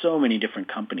across so many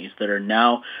different companies that are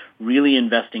now really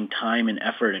investing time and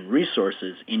effort and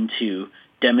resources into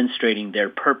demonstrating their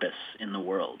purpose in the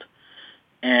world.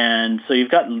 And so you've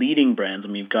got leading brands. I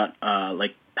mean, you've got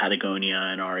like Patagonia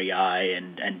and REI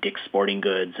and Dick's Sporting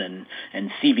Goods and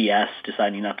CVS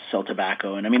deciding not to sell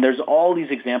tobacco. And I mean, there's all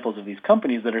these examples of these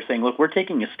companies that are saying, look, we're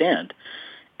taking a stand.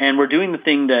 And we're doing the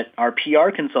thing that our PR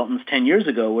consultants 10 years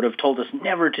ago would have told us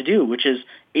never to do, which is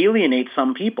alienate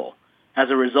some people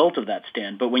as a result of that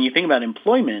stand. But when you think about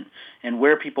employment and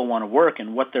where people want to work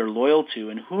and what they're loyal to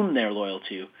and whom they're loyal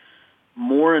to,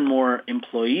 more and more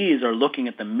employees are looking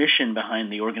at the mission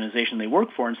behind the organization they work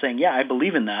for and saying, yeah, I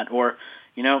believe in that, or,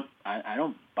 I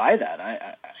don't buy that.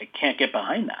 I can't get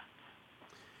behind that.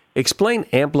 Explain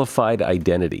amplified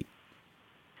identity.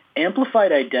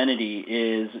 Amplified identity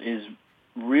is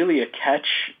really a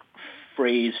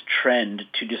catchphrase trend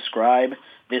to describe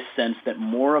this sense that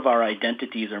more of our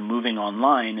identities are moving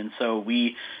online, and so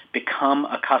we become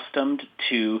accustomed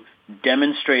to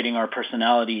demonstrating our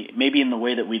personality maybe in the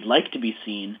way that we'd like to be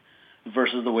seen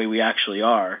versus the way we actually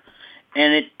are.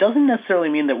 And it doesn't necessarily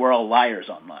mean that we're all liars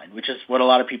online, which is what a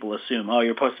lot of people assume. Oh,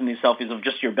 you're posting these selfies of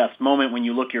just your best moment when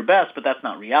you look your best, but that's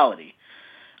not reality.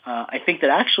 I think that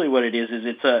actually what it is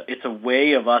it's a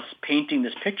way of us painting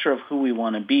this picture of who we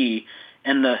want to be,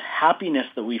 and the happiness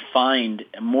that we find.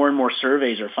 More and more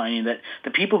surveys are finding that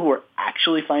the people who are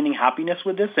actually finding happiness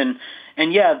with this, and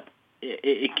yeah,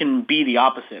 it can be the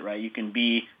opposite, right? You can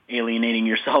be alienating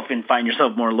yourself and find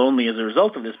yourself more lonely as a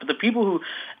result of this. But the people who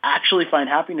actually find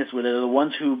happiness with it are the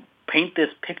ones who paint this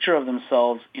picture of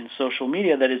themselves in social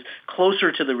media that is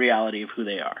closer to the reality of who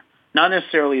they are. Not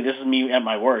necessarily this is me at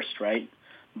my worst, right?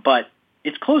 But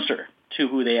it's closer to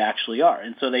who they actually are.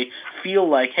 And so they feel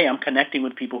like, hey, I'm connecting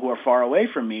with people who are far away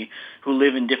from me, who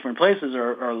live in different places,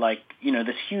 or like,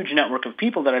 this huge network of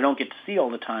people that I don't get to see all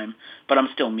the time, but I'm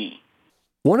still me.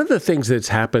 One of the things that's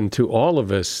happened to all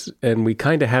of us, and we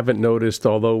kind of haven't noticed,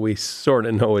 although we sort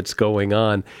of know it's going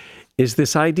on, is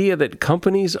this idea that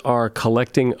companies are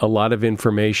collecting a lot of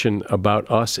information about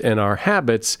us and our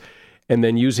habits, and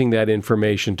then using that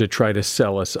information to try to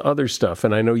sell us other stuff.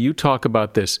 And I know you talk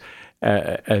about this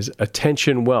as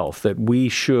attention wealth, that we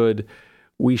should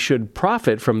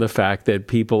profit from the fact that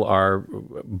people are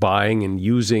buying and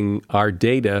using our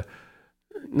data,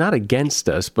 not against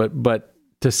us, but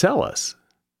to sell us.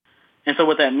 And so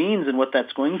what that means and what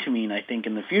that's going to mean, I think,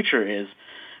 in the future is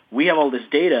we have all this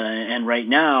data, and right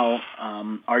now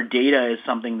our data is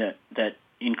something that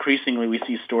increasingly we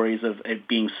see stories of it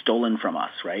being stolen from us,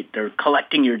 right? They're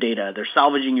collecting your data. They're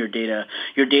salvaging your data.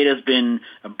 Your data's been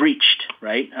breached,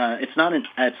 right? It's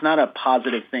not a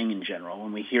positive thing in general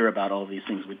when we hear about all these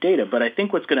things with data. But I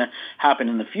think what's going to happen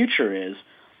in the future is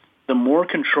the more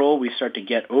control we start to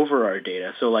get over our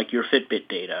data, so like your Fitbit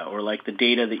data or like the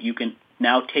data that you can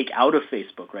now take out of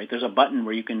Facebook, right? There's a button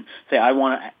where you can say, I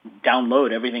want to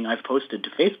download everything I've posted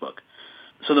to Facebook.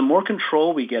 So the more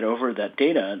control we get over that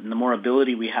data and the more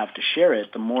ability we have to share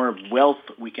it, the more wealth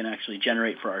we can actually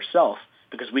generate for ourselves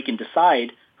because we can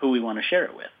decide who we want to share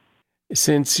it with.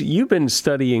 Since you've been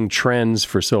studying trends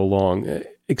for so long,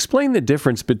 explain the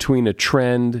difference between a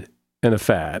trend and a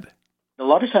fad. A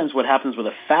lot of times what happens with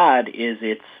a fad is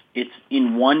it's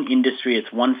in one industry,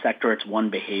 it's one sector, it's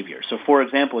one behavior. So for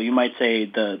example, you might say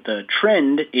the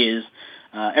trend is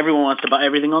everyone wants to buy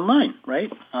everything online,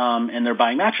 right? And they're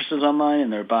buying mattresses online,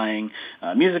 and they're buying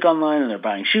music online, and they're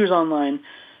buying shoes online.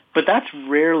 But that's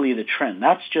rarely the trend.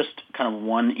 That's just kind of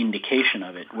one indication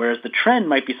of it. Whereas the trend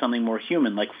might be something more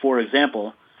human. Like, for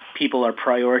example, people are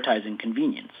prioritizing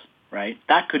convenience, right?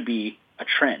 That could be a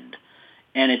trend.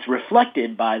 And it's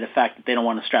reflected by the fact that they don't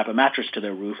want to strap a mattress to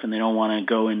their roof and they don't want to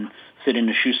go and sit in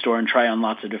a shoe store and try on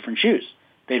lots of different shoes.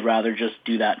 They'd rather just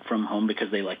do that from home because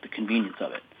they like the convenience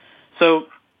of it. So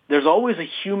there's always a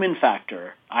human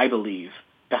factor, I believe,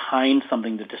 behind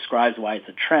something that describes why it's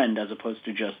a trend as opposed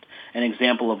to just an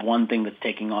example of one thing that's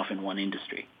taking off in one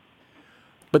industry.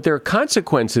 But there are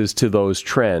consequences to those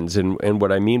trends. And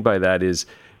what I mean by that is,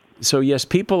 so yes,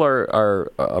 people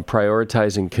are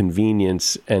prioritizing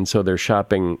convenience, and so they're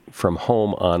shopping from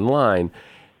home online.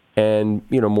 And,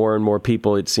 more and more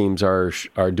people, it seems, are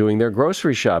doing their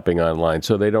grocery shopping online,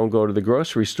 so they don't go to the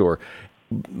grocery store.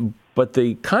 But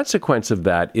the consequence of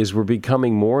that is we're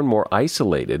becoming more and more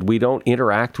isolated. We don't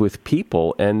interact with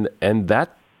people, and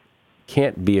that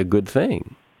can't be a good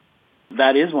thing.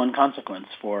 That is one consequence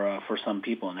for some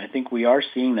people, and I think we are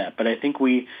seeing that. But I think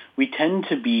we tend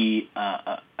to be,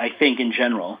 I think in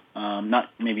general, not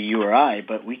maybe you or I,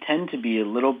 but we tend to be a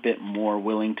little bit more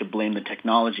willing to blame the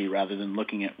technology rather than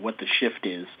looking at what the shift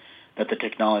is that the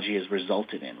technology has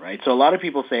resulted in, right? So a lot of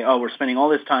people say, oh, we're spending all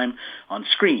this time on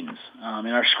screens, and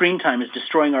our screen time is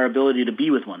destroying our ability to be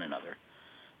with one another.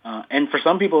 And for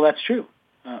some people, that's true.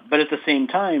 But at the same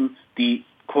time, the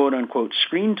quote-unquote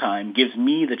screen time gives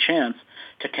me the chance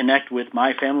to connect with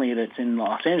my family that's in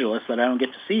Los Angeles that I don't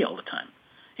get to see all the time.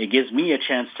 It gives me a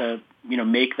chance to,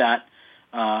 make that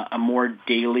a more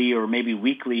daily or maybe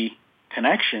weekly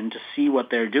connection to see what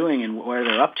they're doing and where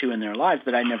they're up to in their lives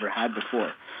that I never had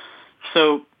before.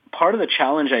 So part of the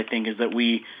challenge, I think, is that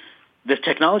the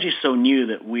technology is so new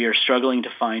that we are struggling to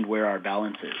find where our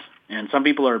balance is. And some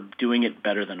people are doing it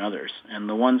better than others. And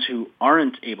the ones who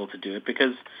aren't able to do it,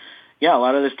 because, a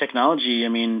lot of this technology,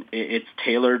 it's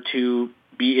tailored to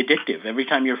be addictive. Every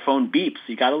time your phone beeps,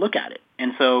 you got to look at it.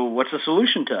 And so what's the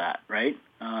solution to that, right?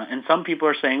 And some people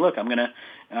are saying, look, I'm going to,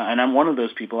 and I'm one of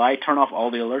those people, I turn off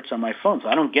all the alerts on my phone, so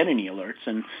I don't get any alerts.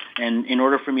 And in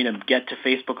order for me to get to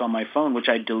Facebook on my phone, which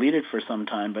I deleted for some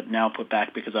time, but now put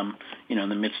back because I'm, in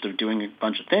the midst of doing a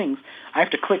bunch of things, I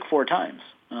have to click 4 times,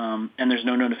 and there's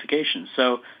no notifications.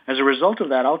 So as a result of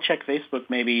that, I'll check Facebook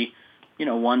maybe,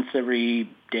 once every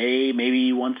day,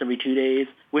 maybe once every 2 days,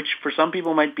 which for some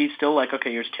people might be still like,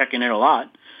 okay, you're checking it a lot.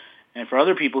 And for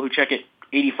other people who check it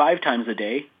 85 times a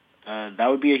day, that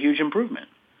would be a huge improvement.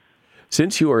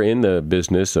 Since you are in the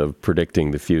business of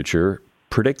predicting the future,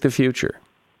 predict the future.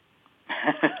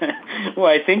 Well,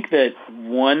 I think that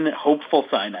one hopeful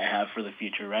sign I have for the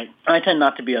future, right? I tend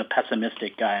not to be a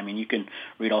pessimistic guy. You can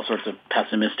read all sorts of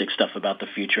pessimistic stuff about the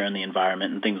future and the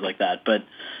environment and things like that. But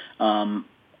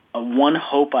one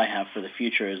hope I have for the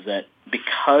future is that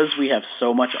because we have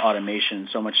so much automation,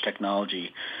 so much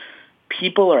technology,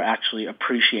 people are actually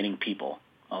appreciating people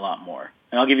a lot more.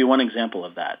 And I'll give you one example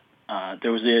of that.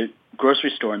 There was a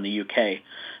grocery store in the UK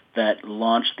that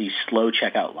launched the slow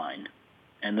checkout line.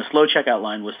 And the slow checkout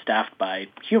line was staffed by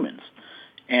humans.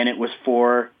 And it was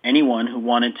for anyone who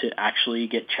wanted to actually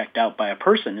get checked out by a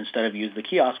person instead of use the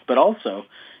kiosk. But also,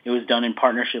 it was done in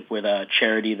partnership with a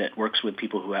charity that works with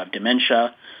people who have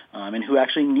dementia and who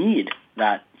actually need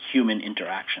that human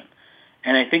interaction.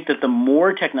 And I think that the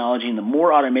more technology and the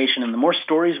more automation and the more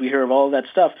stories we hear of all of that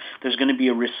stuff, there's going to be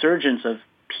a resurgence of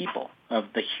people, of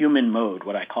the human mode,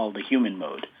 what I call the human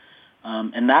mode.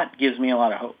 And that gives me a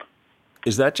lot of hope.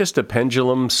 Is that just a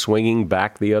pendulum swinging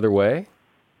back the other way?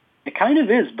 It kind of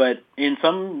is, but in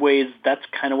some ways, that's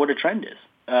kind of what a trend is.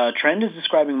 Trend is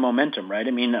describing momentum, right?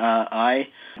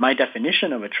 My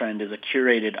definition of a trend is a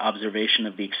curated observation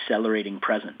of the accelerating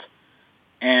present.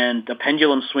 And the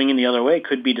pendulum swinging the other way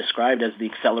could be described as the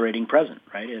accelerating present,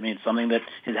 right? It's something that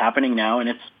is happening now, and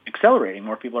it's accelerating.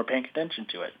 More people are paying attention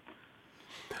to it.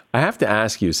 I have to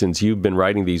ask you, since you've been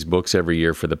writing these books every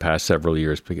year for the past several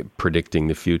years, predicting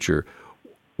the future,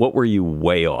 what were you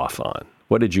way off on?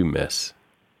 What did you miss?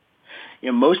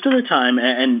 Most of the time,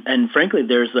 and frankly,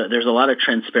 there's a lot of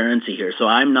transparency here. So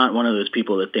I'm not one of those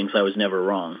people that thinks I was never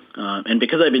wrong. And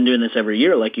because I've been doing this every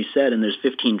year, like you said, and there's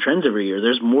 15 trends every year,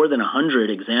 there's more than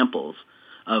 100 examples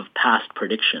of past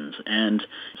predictions. And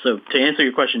so to answer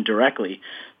your question directly,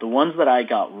 the ones that I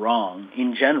got wrong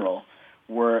in general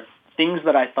were things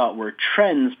that I thought were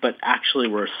trends, but actually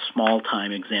were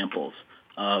small-time examples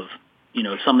of,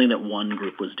 something that one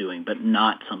group was doing, but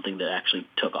not something that actually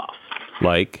took off.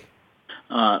 Like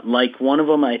one of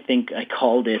them, I think I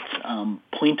called it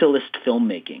pointillist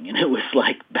filmmaking, and it was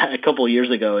like a couple of years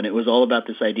ago, and it was all about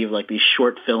this idea of like these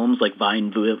short films, like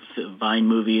Vine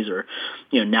movies, or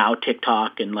now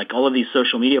TikTok, and like all of these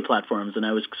social media platforms. And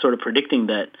I was sort of predicting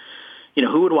that,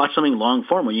 who would watch something long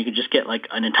form when you could just get like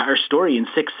an entire story in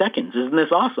 6 seconds? Isn't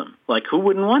this awesome? Like, who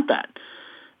wouldn't want that?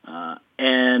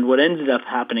 And what ended up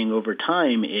happening over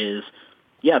time is,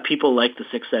 people like the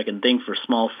 6-second thing for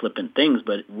small, flippant things,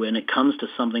 but when it comes to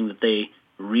something that they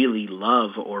really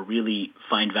love or really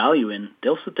find value in,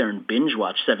 they'll sit there and binge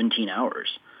watch 17 hours.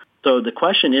 So the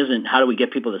question isn't how do we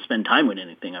get people to spend time with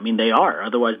anything? They are.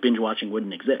 Otherwise, binge watching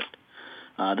wouldn't exist.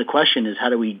 The question is how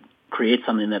do we create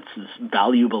something that's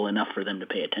valuable enough for them to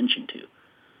pay attention to?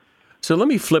 So let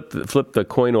me flip the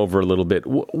coin over a little bit.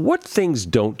 What things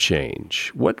don't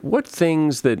change? What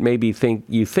things that maybe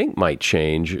you think might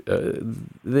change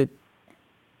that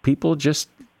people just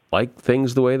like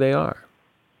things the way they are?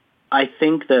 I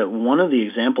think that one of the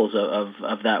examples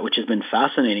of that, which has been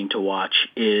fascinating to watch,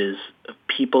 is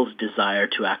people's desire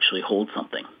to actually hold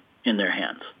something in their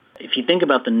hands. If you think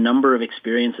about the number of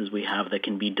experiences we have that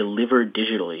can be delivered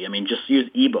digitally, just use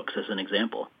ebooks as an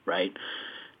example, right?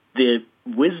 The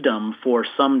wisdom for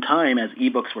some time as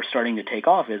ebooks were starting to take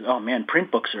off is, oh man, print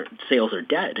books sales are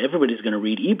dead. Everybody's going to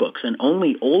read ebooks, and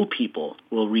only old people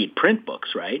will read print books,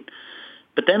 right?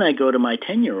 But then I go to my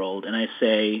 10-year-old and I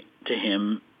say to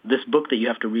him, this book that you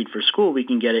have to read for school, we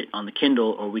can get it on the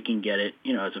Kindle or we can get it,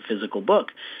 as a physical book.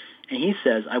 And he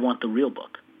says, I want the real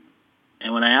book.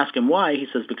 And when I ask him why, he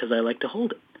says, because I like to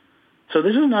hold it. So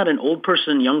this is not an old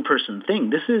person, young person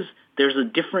thing. There's a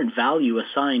different value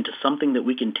assigned to something that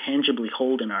we can tangibly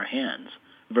hold in our hands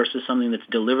versus something that's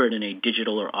delivered in a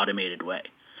digital or automated way.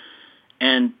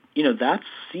 And, that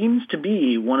seems to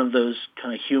be one of those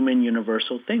kind of human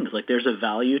universal things. Like there's a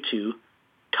value to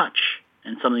touch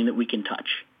and something that we can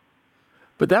touch.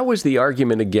 But that was the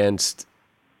argument against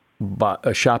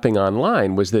shopping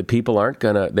online, was that people aren't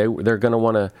they're going to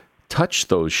want to touch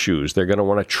those shoes. They're going to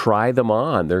want to try them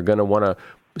on. They're going to want to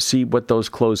see what those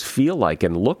clothes feel like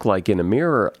and look like in a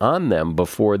mirror on them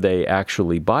before they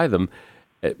actually buy them.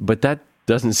 But that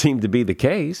doesn't seem to be the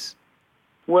case.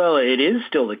 Well, it is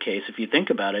still the case if you think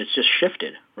about it. It's just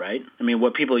shifted, right? I mean,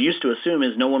 what people used to assume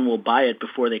is no one will buy it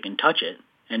before they can touch it.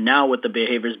 And now what the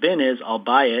behavior's been is I'll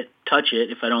buy it, touch it.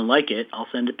 If I don't like it, I'll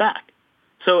send it back.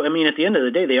 So, I mean, at the end of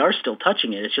the day, they are still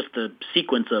touching it. It's just the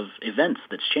sequence of events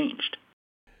that's changed.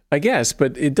 I guess,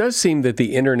 but it does seem that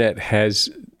the internet has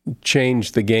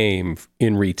changed the game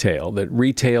in retail, that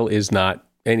retail is not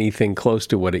anything close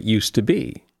to what it used to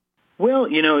be. Well,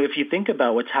 if you think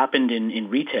about what's happened in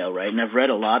retail, right, and I've read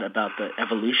a lot about the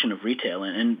evolution of retail,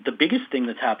 and the biggest thing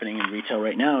that's happening in retail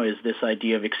right now is this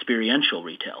idea of experiential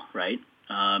retail, right?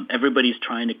 Everybody's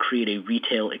trying to create a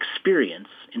retail experience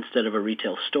instead of a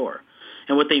retail store.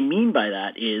 And what they mean by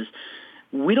that is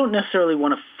we don't necessarily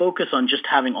want to focus on just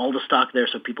having all the stock there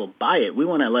so people buy it. We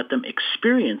want to let them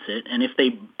experience it, and if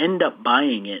they end up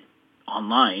buying it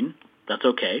online, that's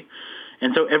okay.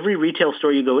 And so every retail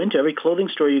store you go into, every clothing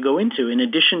store you go into, in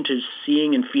addition to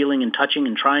seeing and feeling and touching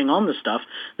and trying on the stuff,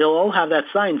 they'll all have that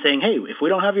sign saying, hey, if we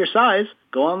don't have your size,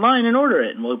 go online and order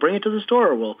it, and we'll bring it to the store,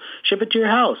 or we'll ship it to your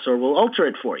house, or we'll alter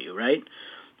it for you, right?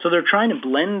 So they're trying to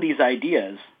blend these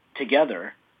ideas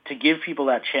together to give people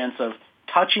that chance of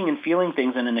touching and feeling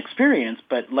things in an experience,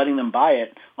 but letting them buy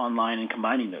it online and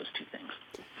combining those two things.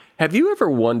 Have you ever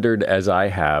wondered, as I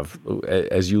have,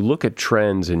 as you look at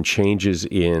trends and changes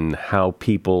in how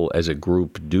people as a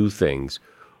group do things,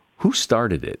 who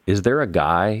started it? Is there a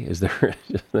guy? Who's the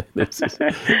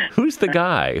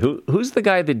guy? Who's the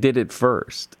guy that did it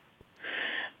first?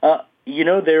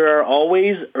 There are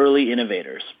always early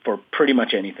innovators for pretty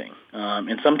much anything.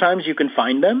 And sometimes you can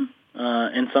find them.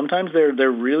 And sometimes they're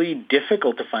really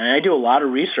difficult to find. I do a lot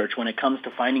of research when it comes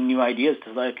to finding new ideas.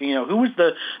 To who was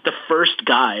the first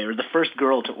guy or the first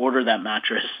girl to order that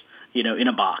mattress, in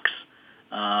a box,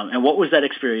 and what was that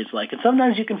experience like? And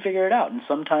sometimes you can figure it out, and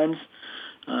sometimes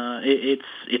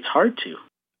it's hard to.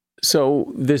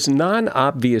 So this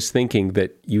non-obvious thinking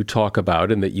that you talk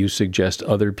about and that you suggest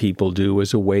other people do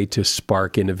as a way to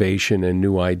spark innovation and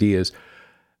new ideas.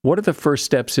 What are the first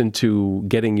steps into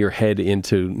getting your head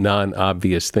into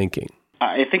non-obvious thinking?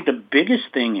 I think the biggest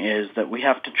thing is that we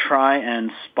have to try and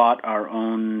spot our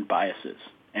own biases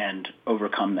and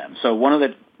overcome them. So one of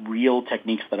the real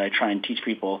techniques that I try and teach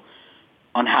people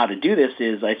on how to do this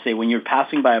is I say when you're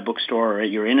passing by a bookstore or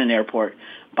you're in an airport,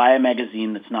 buy a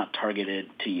magazine that's not targeted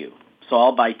to you. So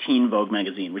I'll buy Teen Vogue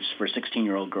magazine, which is for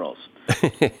 16-year-old girls.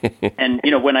 And,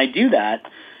 when I do that,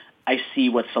 I see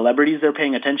what celebrities they're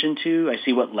paying attention to. I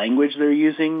see what language they're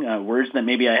using, words that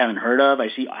maybe I haven't heard of. I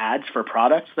see ads for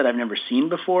products that I've never seen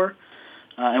before.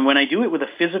 And when I do it with a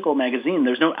physical magazine,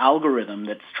 there's no algorithm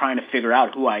that's trying to figure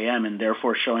out who I am and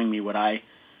therefore showing me what I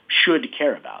should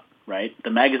care about, right?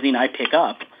 The magazine I pick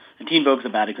up, and Teen Vogue's a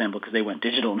bad example because they went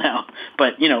digital now,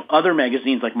 but, other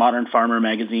magazines like Modern Farmer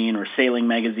magazine or sailing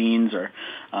magazines or,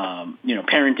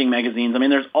 parenting magazines. I mean,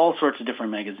 there's all sorts of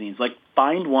different magazines. Like,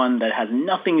 find one that has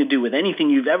nothing to do with anything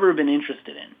you've ever been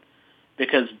interested in,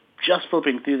 because just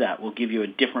flipping through that will give you a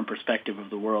different perspective of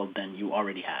the world than you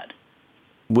already had.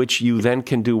 Which you then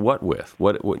can do what with?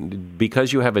 What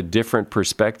because you have a different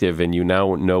perspective and you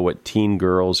now know what teen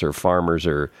girls or farmers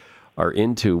are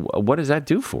into, what does that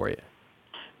do for you?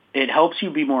 It helps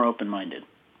you be more open-minded,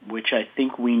 which I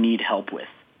think we need help with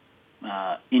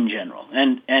in general.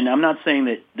 And I'm not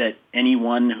saying that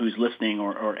anyone who's listening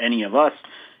or any of us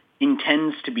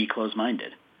intends to be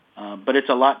closed-minded, but it's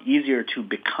a lot easier to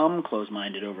become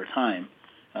closed-minded over time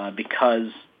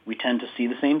because we tend to see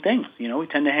the same things. We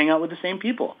tend to hang out with the same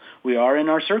people. We are in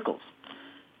our circles.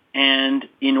 And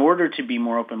in order to be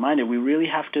more open-minded, we really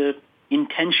have to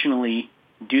intentionally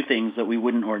do things that we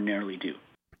wouldn't ordinarily do.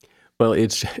 Well,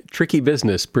 it's tricky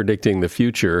business predicting the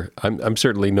future. I'm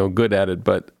certainly no good at it,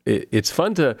 but it's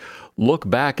fun to look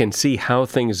back and see how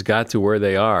things got to where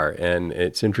they are, and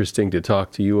it's interesting to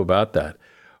talk to you about that.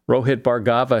 Rohit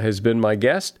Bhargava has been my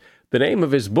guest. The name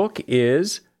of his book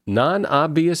is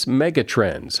Non-Obvious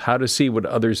Megatrends, How to See What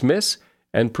Others Miss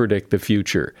and Predict the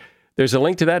Future. There's a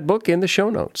link to that book in the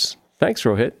show notes. Thanks,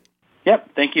 Rohit.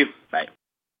 Yep, thank you. Bye.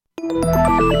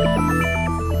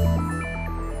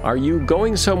 Are you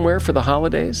going somewhere for the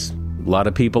holidays? A lot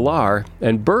of people are,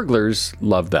 and burglars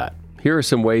love that. Here are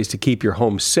some ways to keep your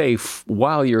home safe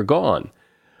while you're gone.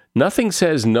 Nothing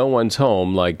says no one's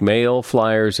home like mail,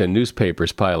 flyers, and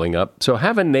newspapers piling up, so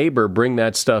have a neighbor bring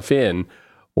that stuff in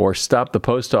or stop the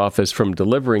post office from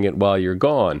delivering it while you're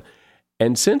gone.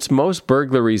 And since most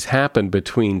burglaries happen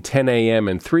between 10 a.m.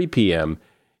 and 3 p.m.,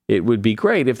 it would be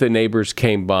great if the neighbors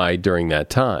came by during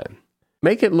that time.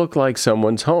 Make it look like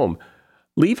someone's home.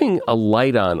 Leaving a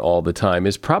light on all the time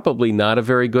is probably not a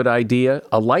very good idea.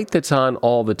 A light that's on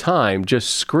all the time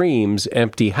just screams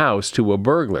empty house to a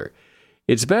burglar.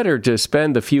 It's better to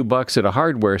spend a few bucks at a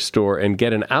hardware store and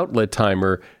get an outlet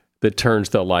timer that turns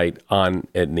the light on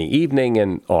in the evening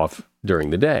and off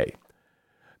during the day.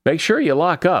 Make sure you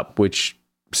lock up, which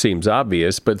seems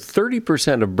obvious, but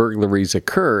 30% of burglaries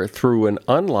occur through an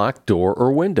unlocked door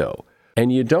or window.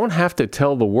 And you don't have to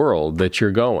tell the world that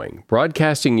you're going.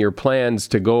 Broadcasting your plans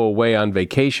to go away on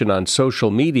vacation on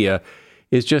social media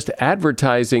is just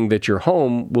advertising that your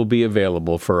home will be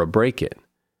available for a break-in.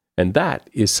 And that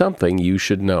is something you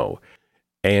should know.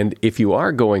 And if you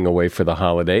are going away for the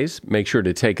holidays, make sure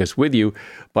to take us with you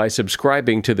by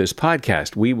subscribing to this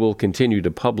podcast. We will continue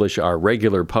to publish our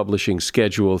regular publishing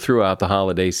schedule throughout the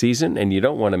holiday season, and you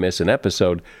don't want to miss an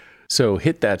episode. So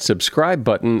hit that subscribe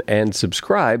button and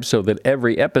subscribe so that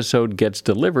every episode gets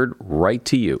delivered right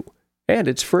to you. And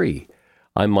it's free.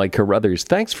 I'm Mike Carruthers.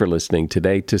 Thanks for listening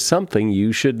today to Something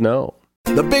You Should Know.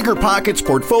 The Bigger Pockets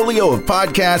portfolio of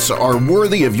podcasts are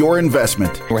worthy of your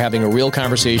investment. We're having a real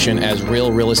conversation as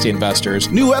real estate investors.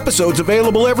 New episodes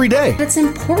available every day. It's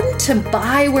important to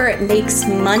buy where it makes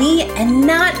money and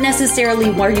not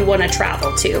necessarily where you want to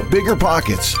travel to. Bigger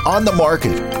Pockets, On the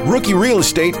Market, Rookie Real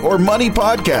Estate, or Money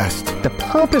Podcast. The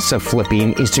purpose of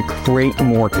flipping is to create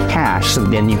more cash so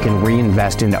then you can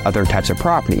reinvest into other types of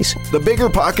properties. The Bigger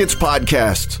Pockets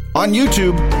Podcast on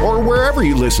YouTube or wherever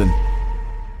you listen.